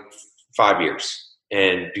in like 5 years.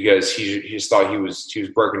 And because he just thought he was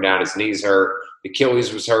broken down, his knees hurt, the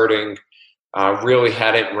Achilles was hurting, really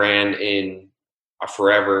hadn't ran in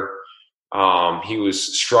forever. He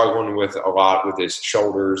was struggling with a lot with his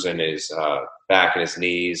shoulders and his back and his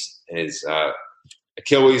knees and his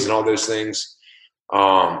Achilles and all those things.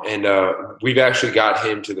 And we've actually got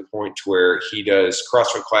him to the point to where he does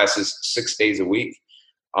CrossFit classes 6 days a week,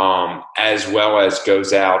 as well as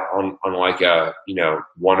goes out on like a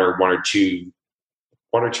one or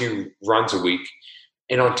two runs a week.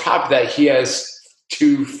 And on top of that, he has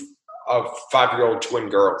 2 5-year-old twin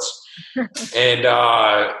girls.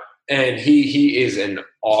 And he is an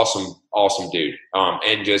awesome dude.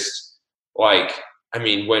 And just like,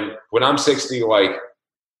 when I'm 60, like,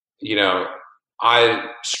 I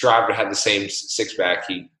strive to have the same six pack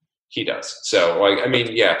he does. So like,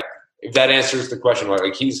 if that answers the question,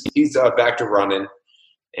 like he's back to running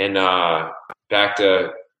and back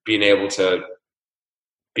to being able to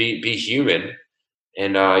be human.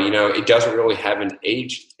 And, it doesn't really have an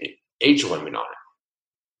age limit on it.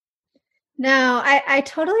 No, I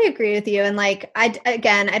totally agree with you. And like, I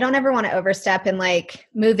don't ever want to overstep and like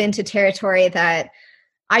move into territory that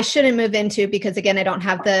I shouldn't move into because again, I don't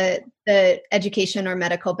have the education or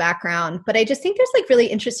medical background, but I just think there's like really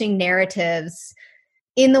interesting narratives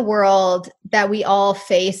in the world that we all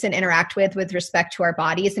face and interact with respect to our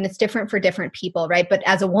bodies. And it's different for different people, right? But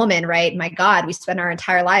as a woman, right, my God, we spend our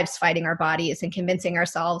entire lives fighting our bodies and convincing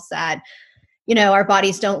ourselves that, you know, our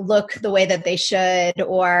bodies don't look the way that they should,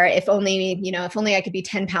 or if only I could be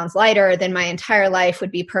 10 pounds lighter, then my entire life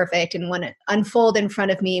would be perfect and want to unfold in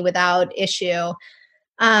front of me without issue.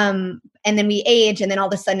 And then we age, and then all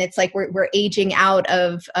of a sudden it's like we're aging out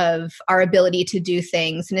of our ability to do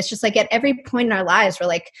things. And it's just like at every point in our lives, we're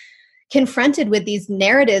like confronted with these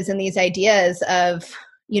narratives and these ideas of,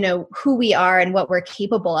 you know, who we are and what we're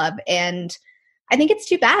capable of. And I think it's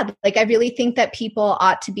too bad. Like, I really think that people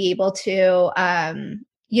ought to be able to,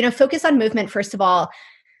 focus on movement, first of all,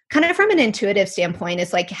 kind of from an intuitive standpoint,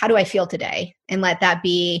 is like, how do I feel today? And let that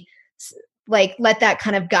be like, let that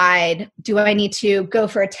kind of guide. Do I need to go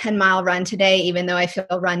for a 10-mile run today, even though I feel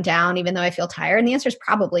run down, even though I feel tired? And the answer is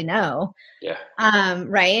probably no. Yeah.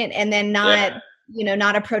 Right. And then not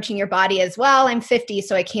approaching your body as, well, I'm 50,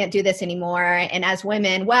 so I can't do this anymore. And as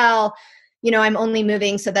women, well, you know, I'm only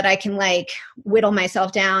moving so that I can like whittle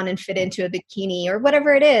myself down and fit into a bikini or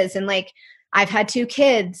whatever it is. And like, I've had 2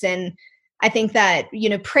 kids, and I think that, you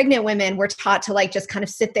know, pregnant women were taught to like just kind of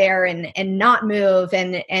sit there and not move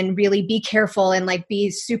and really be careful and like be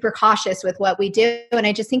super cautious with what we do. And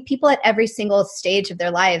I just think people at every single stage of their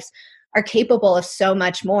lives are capable of so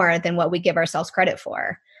much more than what we give ourselves credit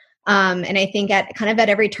for. And I think at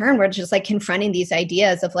every turn, we're just like confronting these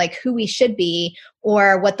ideas of like who we should be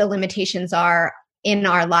or what the limitations are in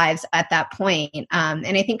our lives at that point. And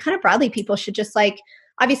I think kind of broadly, people should just like,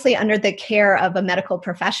 obviously under the care of a medical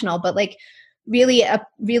professional, but like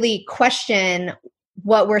really question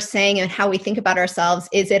what we're saying and how we think about ourselves.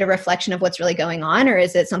 Is it a reflection of what's really going on, or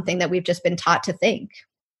is it something that we've just been taught to think?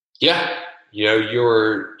 Yeah. You know,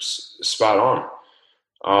 you're spot on.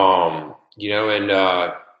 I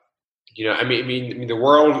mean, the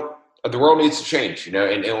world needs to change, you know,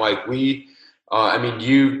 and like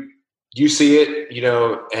you see it, you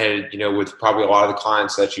know, and, you know, with probably a lot of the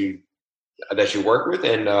clients that you work with.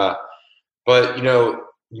 And, but, you know,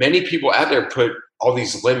 many people out there put all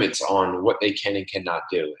these limits on what they can and cannot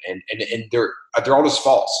do. And they're all just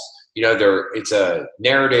false. You know, it's a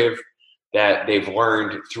narrative that they've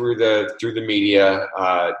learned through the media,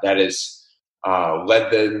 that has,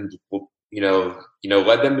 led them,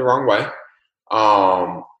 led them the wrong way.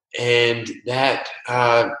 And that,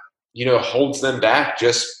 holds them back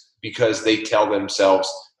just because they tell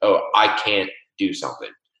themselves, oh, I can't do something.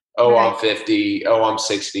 Oh, right. I'm 50. Oh, I'm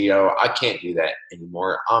 60. Oh, I can't do that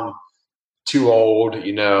anymore. I'm too old.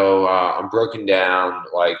 You know, I'm broken down.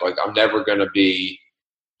 Like I'm never going to be,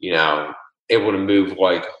 you know, able to move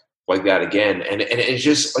like that again. And it's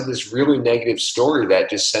just like this really negative story that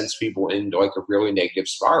just sends people into like a really negative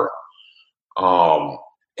spiral. I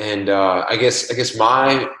guess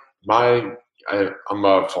my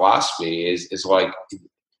philosophy is like,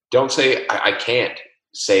 don't say I can't,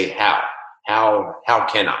 say how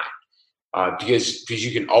can I? Because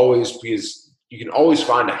you can always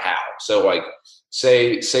find a how. So like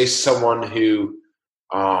say someone who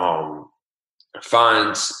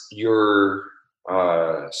finds your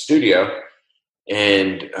studio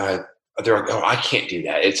and they're like, oh, I can't do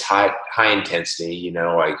that. It's high intensity, you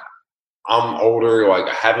know, like I'm older, like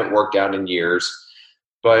I haven't worked out in years,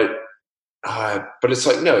 but it's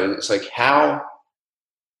like, no, it's like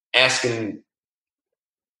asking,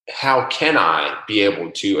 how can I be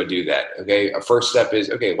able to do that? Okay. A first step is,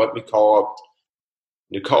 okay, let me call up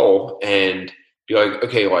Nicole and be like,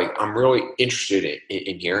 okay, like I'm really interested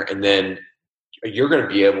in here. And then you're going to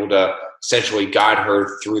be able to essentially guide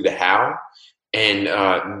her through the how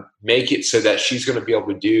and make it so that she's going to be able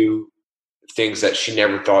to do things that she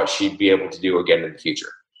never thought she'd be able to do again in the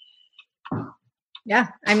future. Yeah.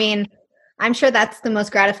 I mean, I'm sure that's the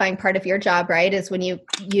most gratifying part of your job, right? Is when you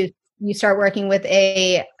start working with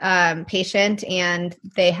a patient and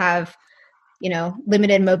they have, you know,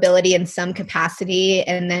 limited mobility in some capacity.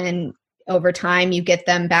 And then over time you get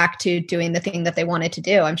them back to doing the thing that they wanted to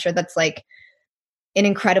do. I'm sure that's like an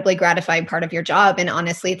incredibly gratifying part of your job. And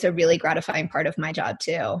honestly, it's a really gratifying part of my job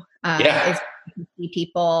too. Is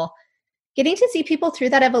getting to see people through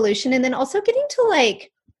that evolution. And then also getting to like,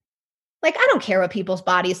 I don't care what people's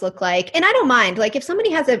bodies look like. And I don't mind, like if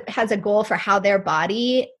somebody has a goal for how they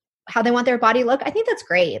want their body look, I think that's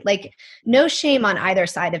great. Like no shame on either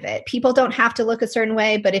side of it. People don't have to look a certain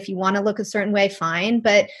way, but if you want to look a certain way, fine.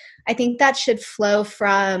 But I think that should flow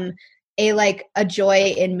from a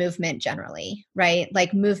joy in movement generally, right?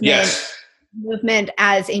 Like movement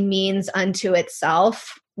as a means unto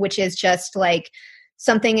itself, which is just like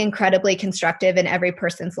something incredibly constructive in every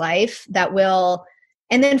person's life that will,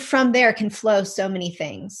 and then from there can flow so many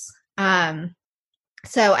things.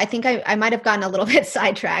 So I think I might have gotten a little bit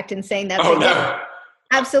sidetracked in saying that. Oh, no.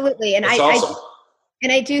 Absolutely. And That's awesome.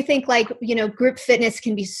 And I do think like, group fitness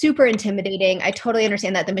can be super intimidating. I totally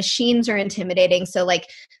understand that. The machines are intimidating. So like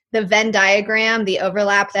the Venn diagram, the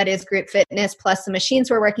overlap that is group fitness plus the machines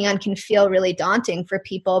we're working on can feel really daunting for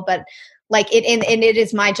people. But like and it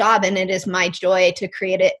is my job and it is my joy to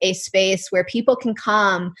create a space where people can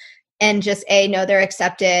come and just A, know they're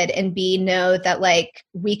accepted, and B, know that like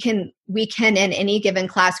we can in any given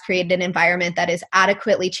class create an environment that is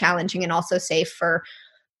adequately challenging and also safe for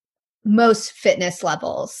most fitness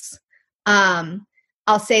levels.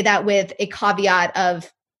 I'll say that with a caveat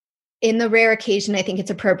of, in the rare occasion, I think it's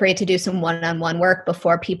appropriate to do some one-on-one work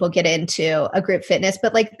before people get into a group fitness.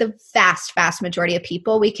 But like the vast, vast majority of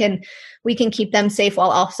people, we can keep them safe while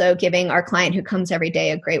also giving our client who comes every day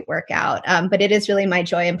a great workout. But it is really my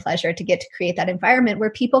joy and pleasure to get to create that environment where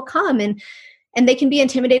people come and they can be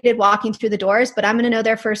intimidated walking through the doors, but I'm going to know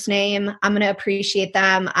their first name. I'm going to appreciate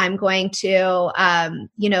them. I'm going to,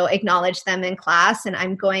 acknowledge them in class, and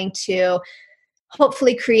I'm going to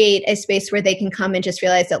hopefully create a space where they can come and just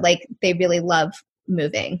realize that like they really love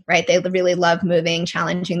moving, right? They really love moving,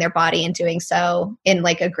 challenging their body, and doing so in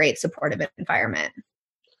like a great supportive environment.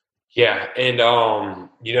 Yeah. And,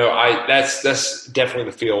 that's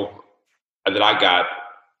definitely the feel that I got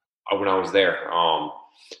when I was there.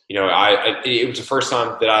 It was the first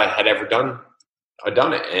time that I had ever done it.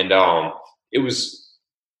 And, it was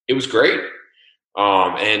great.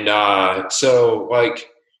 So like,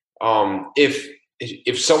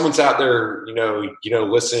 if someone's out there,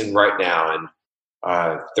 listening right now and,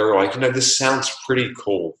 they're like, this sounds pretty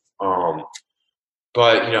cool. But,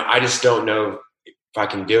 I just don't know if I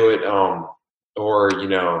can do it.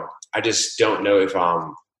 I just don't know if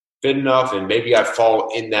I'm fit enough, and maybe I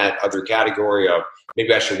fall in that other category of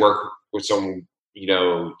maybe I should work with someone,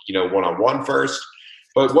 one-on-one first.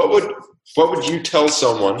 But what would you tell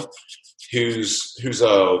someone who's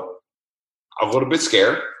a little bit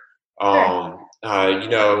scared? Sure.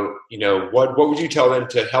 What would you tell them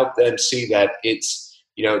to help them see that it's,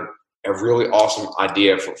 a really awesome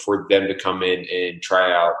idea for them to come in and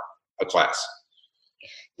try out a class?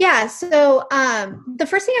 Yeah. So the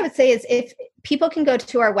first thing I would say is if people can go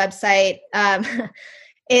to our website,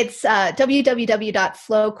 it's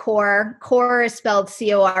www.flowcorps. Corps is spelled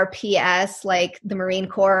CORPS, like the Marine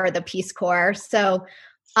Corps or the Peace Corps. So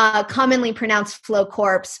commonly pronounced Flow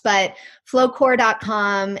Corps, but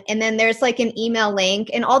flowcorps.com. And then there's like an email link,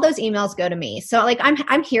 and all those emails go to me. So like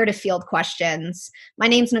I'm here to field questions. My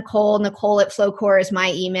name's Nicole. Nicole at Flowcorps is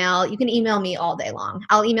my email. You can email me all day long.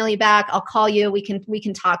 I'll email you back. I'll call you. We can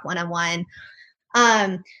talk one-on-one.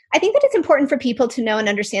 I think that it's important for people to know and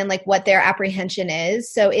understand like what their apprehension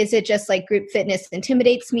is. So is it just like group fitness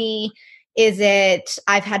intimidates me? Is it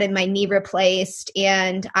I've had my knee replaced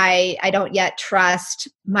and I don't yet trust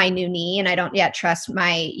my new knee, and I don't yet trust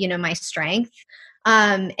my, my strength?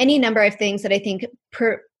 Any number of things that I think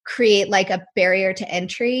create like a barrier to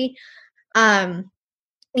entry. And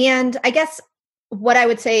I guess what I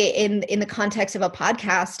would say in the context of a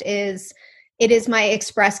podcast is it is my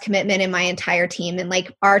express commitment in my entire team, and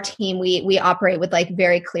like our team, we operate with like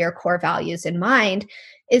very clear core values in mind,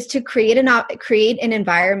 is to create an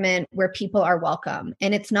environment where people are welcome.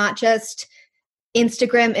 And it's not just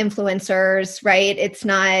Instagram influencers, right? It's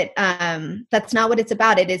not, that's not what it's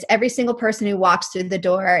about. It is every single person who walks through the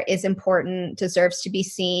door is important, deserves to be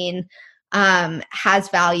seen, has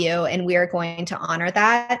value, and we are going to honor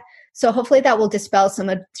that. So hopefully that will dispel some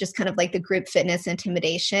of just kind of like the group fitness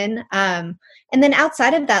intimidation. And then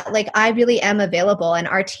outside of that, like I really am available, and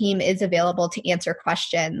our team is available to answer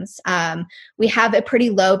questions. We have a pretty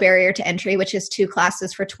low barrier to entry, which is 2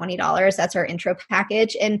 classes for $20. That's our intro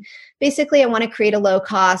package. And basically I want to create a low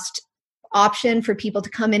cost option for people to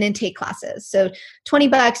come in and take classes. So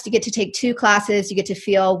 $20, you get to take 2 classes, you get to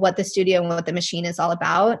feel what the studio and what the machine is all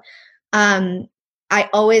about. I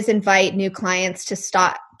always invite new clients to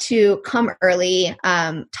come early,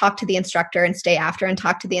 talk to the instructor, and stay after and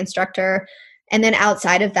talk to the instructor. And then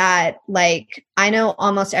outside of that, like I know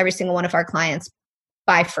almost every single one of our clients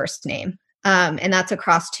by first name. And that's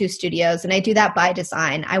across 2 studios. And I do that by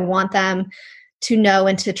design. I want them to know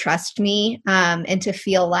and to trust me, and to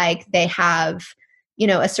feel like they have,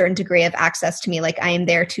 a certain degree of access to me. Like I am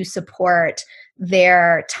there to support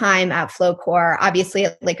their time at Flowcore. Obviously,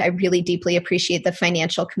 like I really deeply appreciate the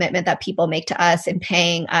financial commitment that people make to us and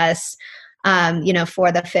paying us,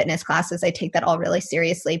 for the fitness classes. I take that all really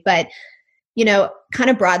seriously, but kind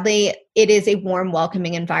of broadly, it is a warm,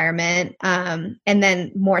 welcoming environment. And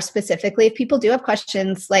then more specifically, if people do have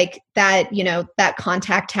questions like that, that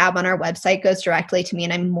contact tab on our website goes directly to me,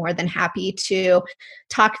 and I'm more than happy to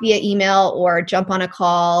talk via email or jump on a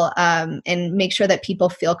call and make sure that people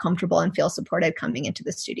feel comfortable and feel supported coming into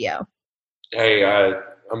the studio. Hey,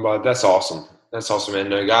 that's awesome. That's awesome.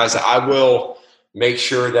 And guys, I will make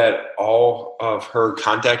sure that all of her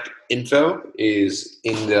contact info is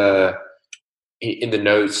in the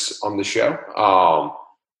notes on the show.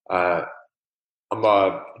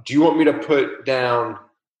 Do you want me to put down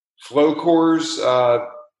Flowcore's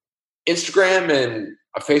Instagram and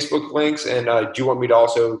Facebook links, and do you want me to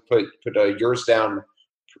also put yours down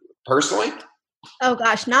personally? Oh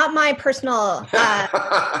gosh, not my personal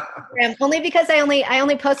Instagram, only because I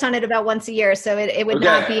only post on it about once a year, so it would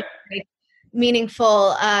not be a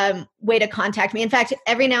meaningful way to contact me. In fact,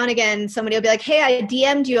 every now and again, somebody will be like, "Hey, I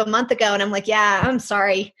DM'd you a month ago," and I'm like, "Yeah, I'm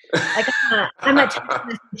sorry, like I'm a text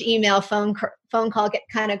message, email, phone call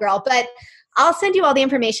kind of girl." But I'll send you all the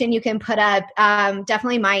information you can put up.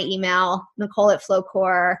 Definitely my email,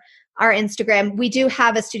 Nicole@Flowcore. Our Instagram, we do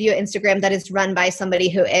have a studio Instagram that is run by somebody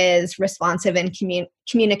who is responsive and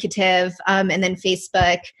communicative, and then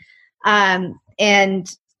Facebook,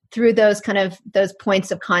 and through those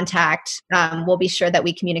points of contact, we'll be sure that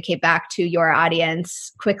we communicate back to your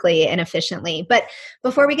audience quickly and efficiently. But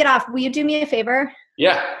before we get off, will you do me a favor?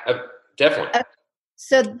 Yeah, definitely.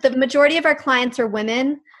 So the majority of our clients are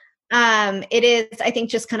women. It is, I think,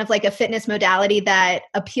 just kind of like a fitness modality that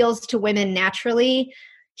appeals to women naturally.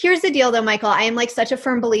 Here's the deal though, Michael, I am like such a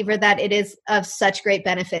firm believer that it is of such great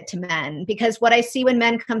benefit to men, because what I see when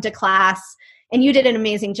men come to class, and you did an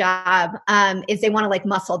amazing job, is they want to like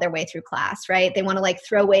muscle their way through class, right? They want to like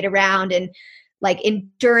throw weight around and like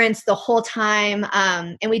endurance the whole time.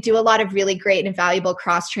 And we do a lot of really great and valuable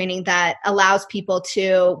cross training that allows people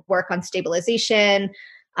to work on stabilization,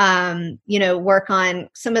 work on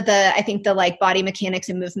some of the, I think the like body mechanics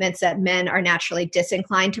and movements that men are naturally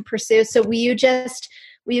disinclined to pursue. So will you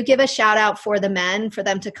give a shout out for the men, for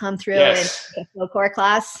them to come through and take a Flowcore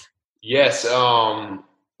class? Yes.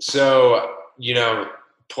 So,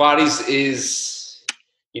 Pilates is,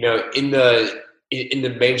 in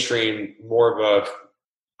the mainstream, more of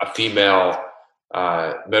a female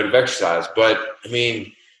mode of exercise. But I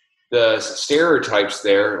mean, the stereotypes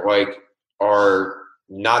there are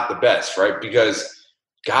not the best, right? Because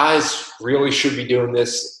guys really should be doing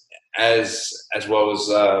this as well as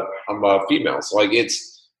females. Like,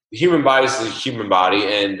 it's the human body is the human body,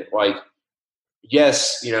 and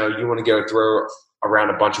yes, you want to go throw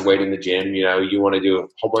around a bunch of weight in the gym. You want to do a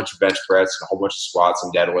whole bunch of bench press, and a whole bunch of squats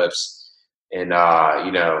and deadlifts, and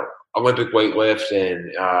Olympic weightlift,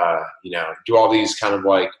 and do all these kind of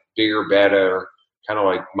like bigger, better, kind of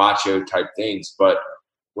like macho type things. But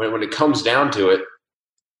when it comes down to it,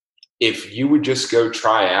 if you would just go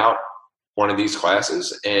try out one of these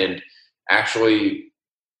classes and actually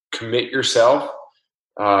commit yourself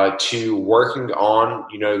to working on,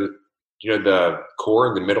 the core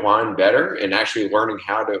and the midline better, and actually learning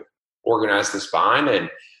how to organize the spine, and,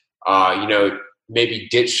 maybe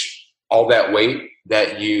ditch all that weight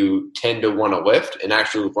that you tend to want to lift, and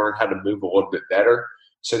actually learn how to move a little bit better,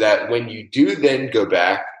 so that when you do then go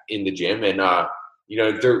back in the gym and,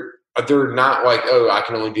 they're not like, oh, I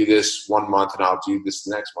can only do this 1 month and I'll do this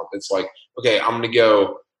the next month. It's like, okay, I'm going to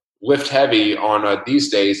go lift heavy on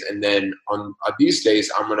these days, and then on these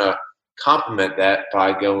days I'm going to complement that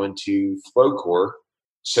by going to Flowcore,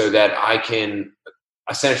 so that I can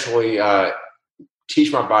essentially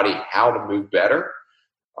teach my body how to move better,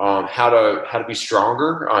 how to be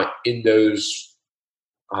stronger in those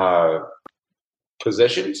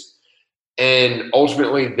positions, and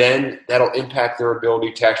ultimately then that'll impact their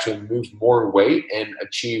ability to actually move more weight and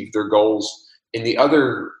achieve their goals in the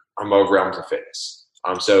other realms of fitness.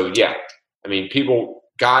 So yeah, I mean,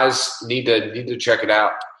 guys need to check it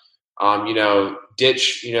out.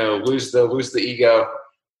 Ditch, lose the ego.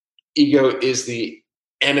 Ego is the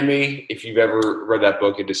enemy. If you've ever read that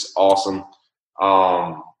book, it is awesome.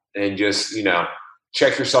 And just,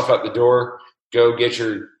 check yourself out the door, go get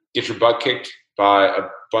your butt kicked by a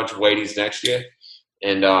bunch of ladies next to you,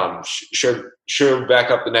 and show back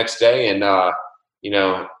up the next day, and,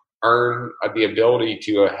 earn the ability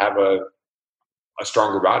to have a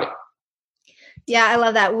stronger body. Yeah, I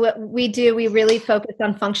love that. We really focus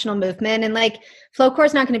on functional movement, and like Flowcore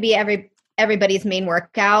is not going to be everybody's main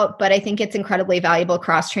workout, but I think it's incredibly valuable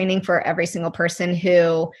cross training for every single person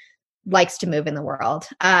who likes to move in the world.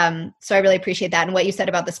 So I really appreciate that. And what you said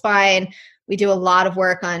about the spine, we do a lot of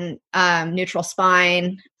work on neutral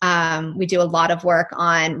spine. We do a lot of work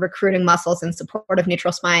on recruiting muscles in support of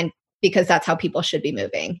neutral spine, because that's how people should be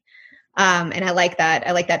moving. And I like that.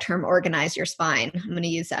 I like that term, organize your spine. I'm going to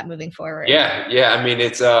use that moving forward. Yeah. I mean,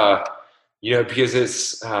 it's, because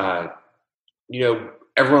it's,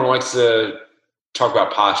 everyone likes to talk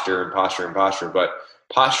about posture, but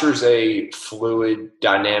posture is a fluid,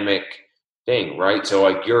 dynamic thing, right? So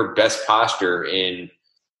like your best posture in,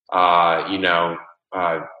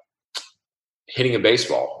 hitting a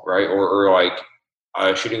baseball, right? Or like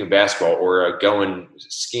shooting a basketball or going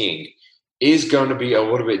skiing is going to be a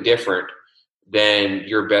little bit different than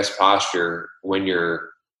your best posture when you're,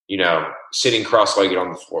 sitting cross-legged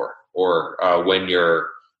on the floor or when you're,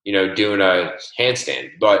 doing a handstand.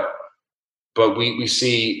 But we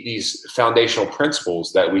see these foundational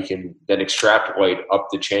principles that we can then extrapolate up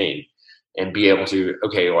the chain and be able to,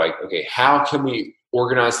 how can we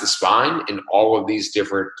organize the spine in all of these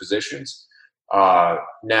different positions?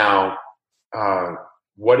 Now,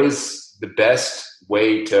 what is the best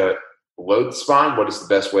way to load the spine? What is the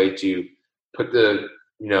best way to put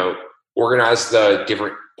organize the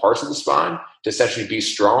different parts of the spine to essentially be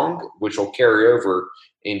strong, which will carry over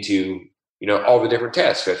into, all the different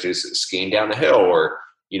tasks, such as skiing down the hill or,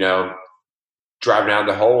 driving down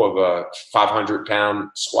the hole of a 500-pound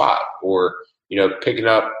squat or, picking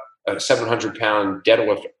up a 700-pound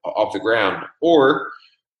deadlift off the ground, or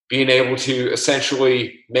being able to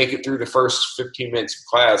essentially make it through the first 15 minutes of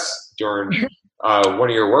class during one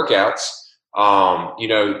of your workouts,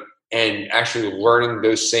 and actually learning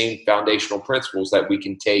those same foundational principles that we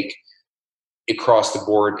can take across the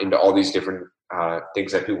board into all these different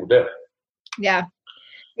things that people do. Yeah.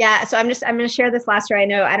 So I'm going to share this last story. I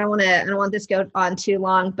know I don't want this to go on too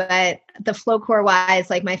long, but the Flowcore wise,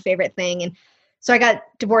 like my favorite thing. And so I got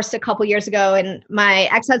divorced a couple years ago, and my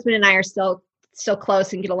ex-husband and I are still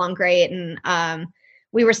close and get along great. And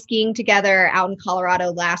we were skiing together out in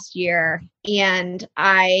Colorado last year, and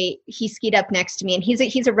he skied up next to me, and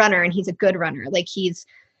he's a runner, and he's a good runner. Like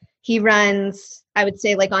he runs, I would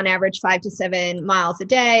say, like on average 5 to 7 miles a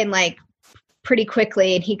day, and like pretty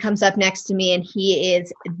quickly. And he comes up next to me, and he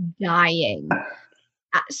is dying,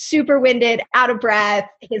 super winded, out of breath.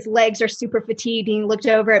 His legs are super fatigued. And he looked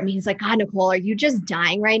over at me. He's like, "God, Nicole, are you just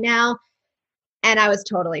dying right now?" And I was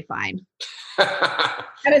totally fine. I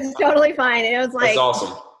was totally fine. And it was like, that's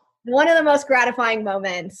awesome. One of the most gratifying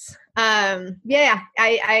moments. I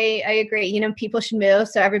agree. People should move.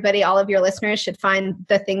 So everybody, all of your listeners should find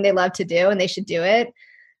the thing they love to do, and they should do it.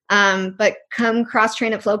 But come cross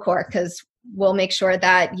train at Flowcore, because we'll make sure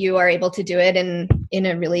that you are able to do it in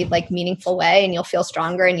a really like meaningful way, and you'll feel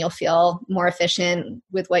stronger and you'll feel more efficient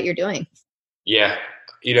with what you're doing. Yeah.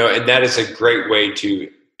 And that is a great way to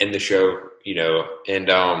end the show, and,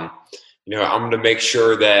 I'm going to make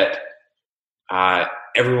sure that,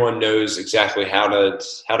 everyone knows exactly how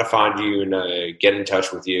to find you and, get in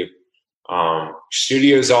touch with you.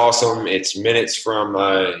 Studio is awesome. It's minutes from,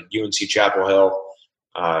 UNC Chapel Hill.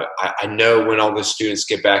 I know when all the students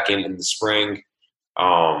get back in the spring,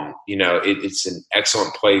 it's an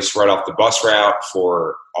excellent place right off the bus route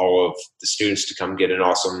for all of the students to come get an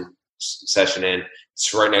awesome session in.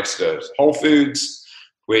 It's right next to Whole Foods,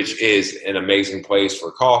 which is an amazing place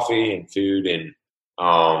for coffee and food, and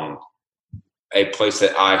a place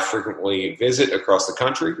that I frequently visit across the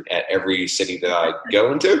country at every city that I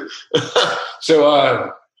go into.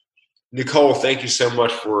 So, Nicole, thank you so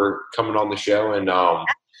much for coming on the show. And, I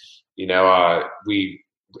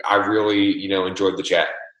really, enjoyed the chat.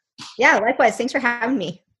 Yeah, likewise. Thanks for having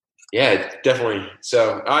me. Yeah, definitely.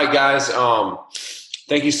 So, all right, guys,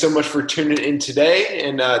 thank you so much for tuning in today.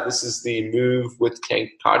 And this is the Move with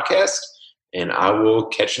Tank podcast, and I will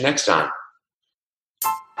catch you next time.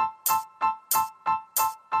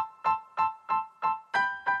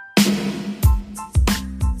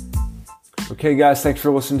 Okay, guys, thanks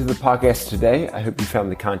for listening to the podcast today. I hope you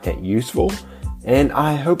found the content useful, and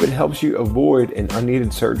I hope it helps you avoid an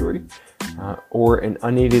unneeded surgery or an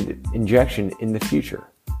unneeded injection in the future.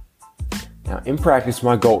 Now, in practice,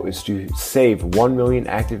 my goal is to save 1 million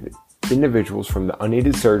active individuals from the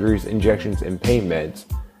unneeded surgeries, injections, and pain meds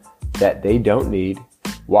that they don't need,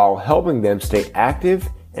 while helping them stay active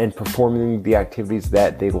and performing the activities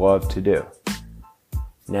that they love to do.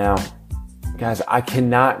 Now, guys, I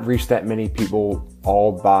cannot reach that many people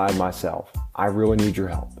all by myself. I really need your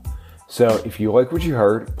help. So if you like what you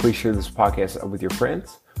heard, please share this podcast with your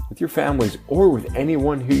friends, with your families, or with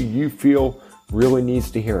anyone who you feel really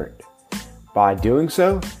needs to hear it. By doing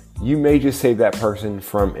so, you may just save that person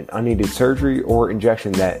from an unneeded surgery or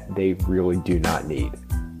injection that they really do not need.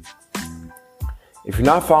 If you're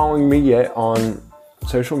not following me yet on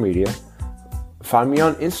social media, find me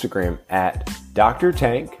on Instagram at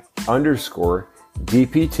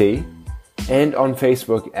drtank_DPT and on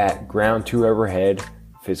Facebook at Ground to Overhead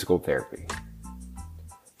Physical Therapy.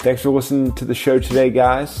 Thanks for listening to the show today,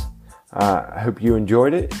 guys. I hope you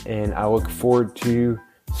enjoyed it, and I look forward to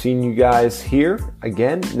seeing you guys here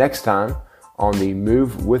again next time on the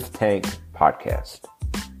Move with Tank podcast.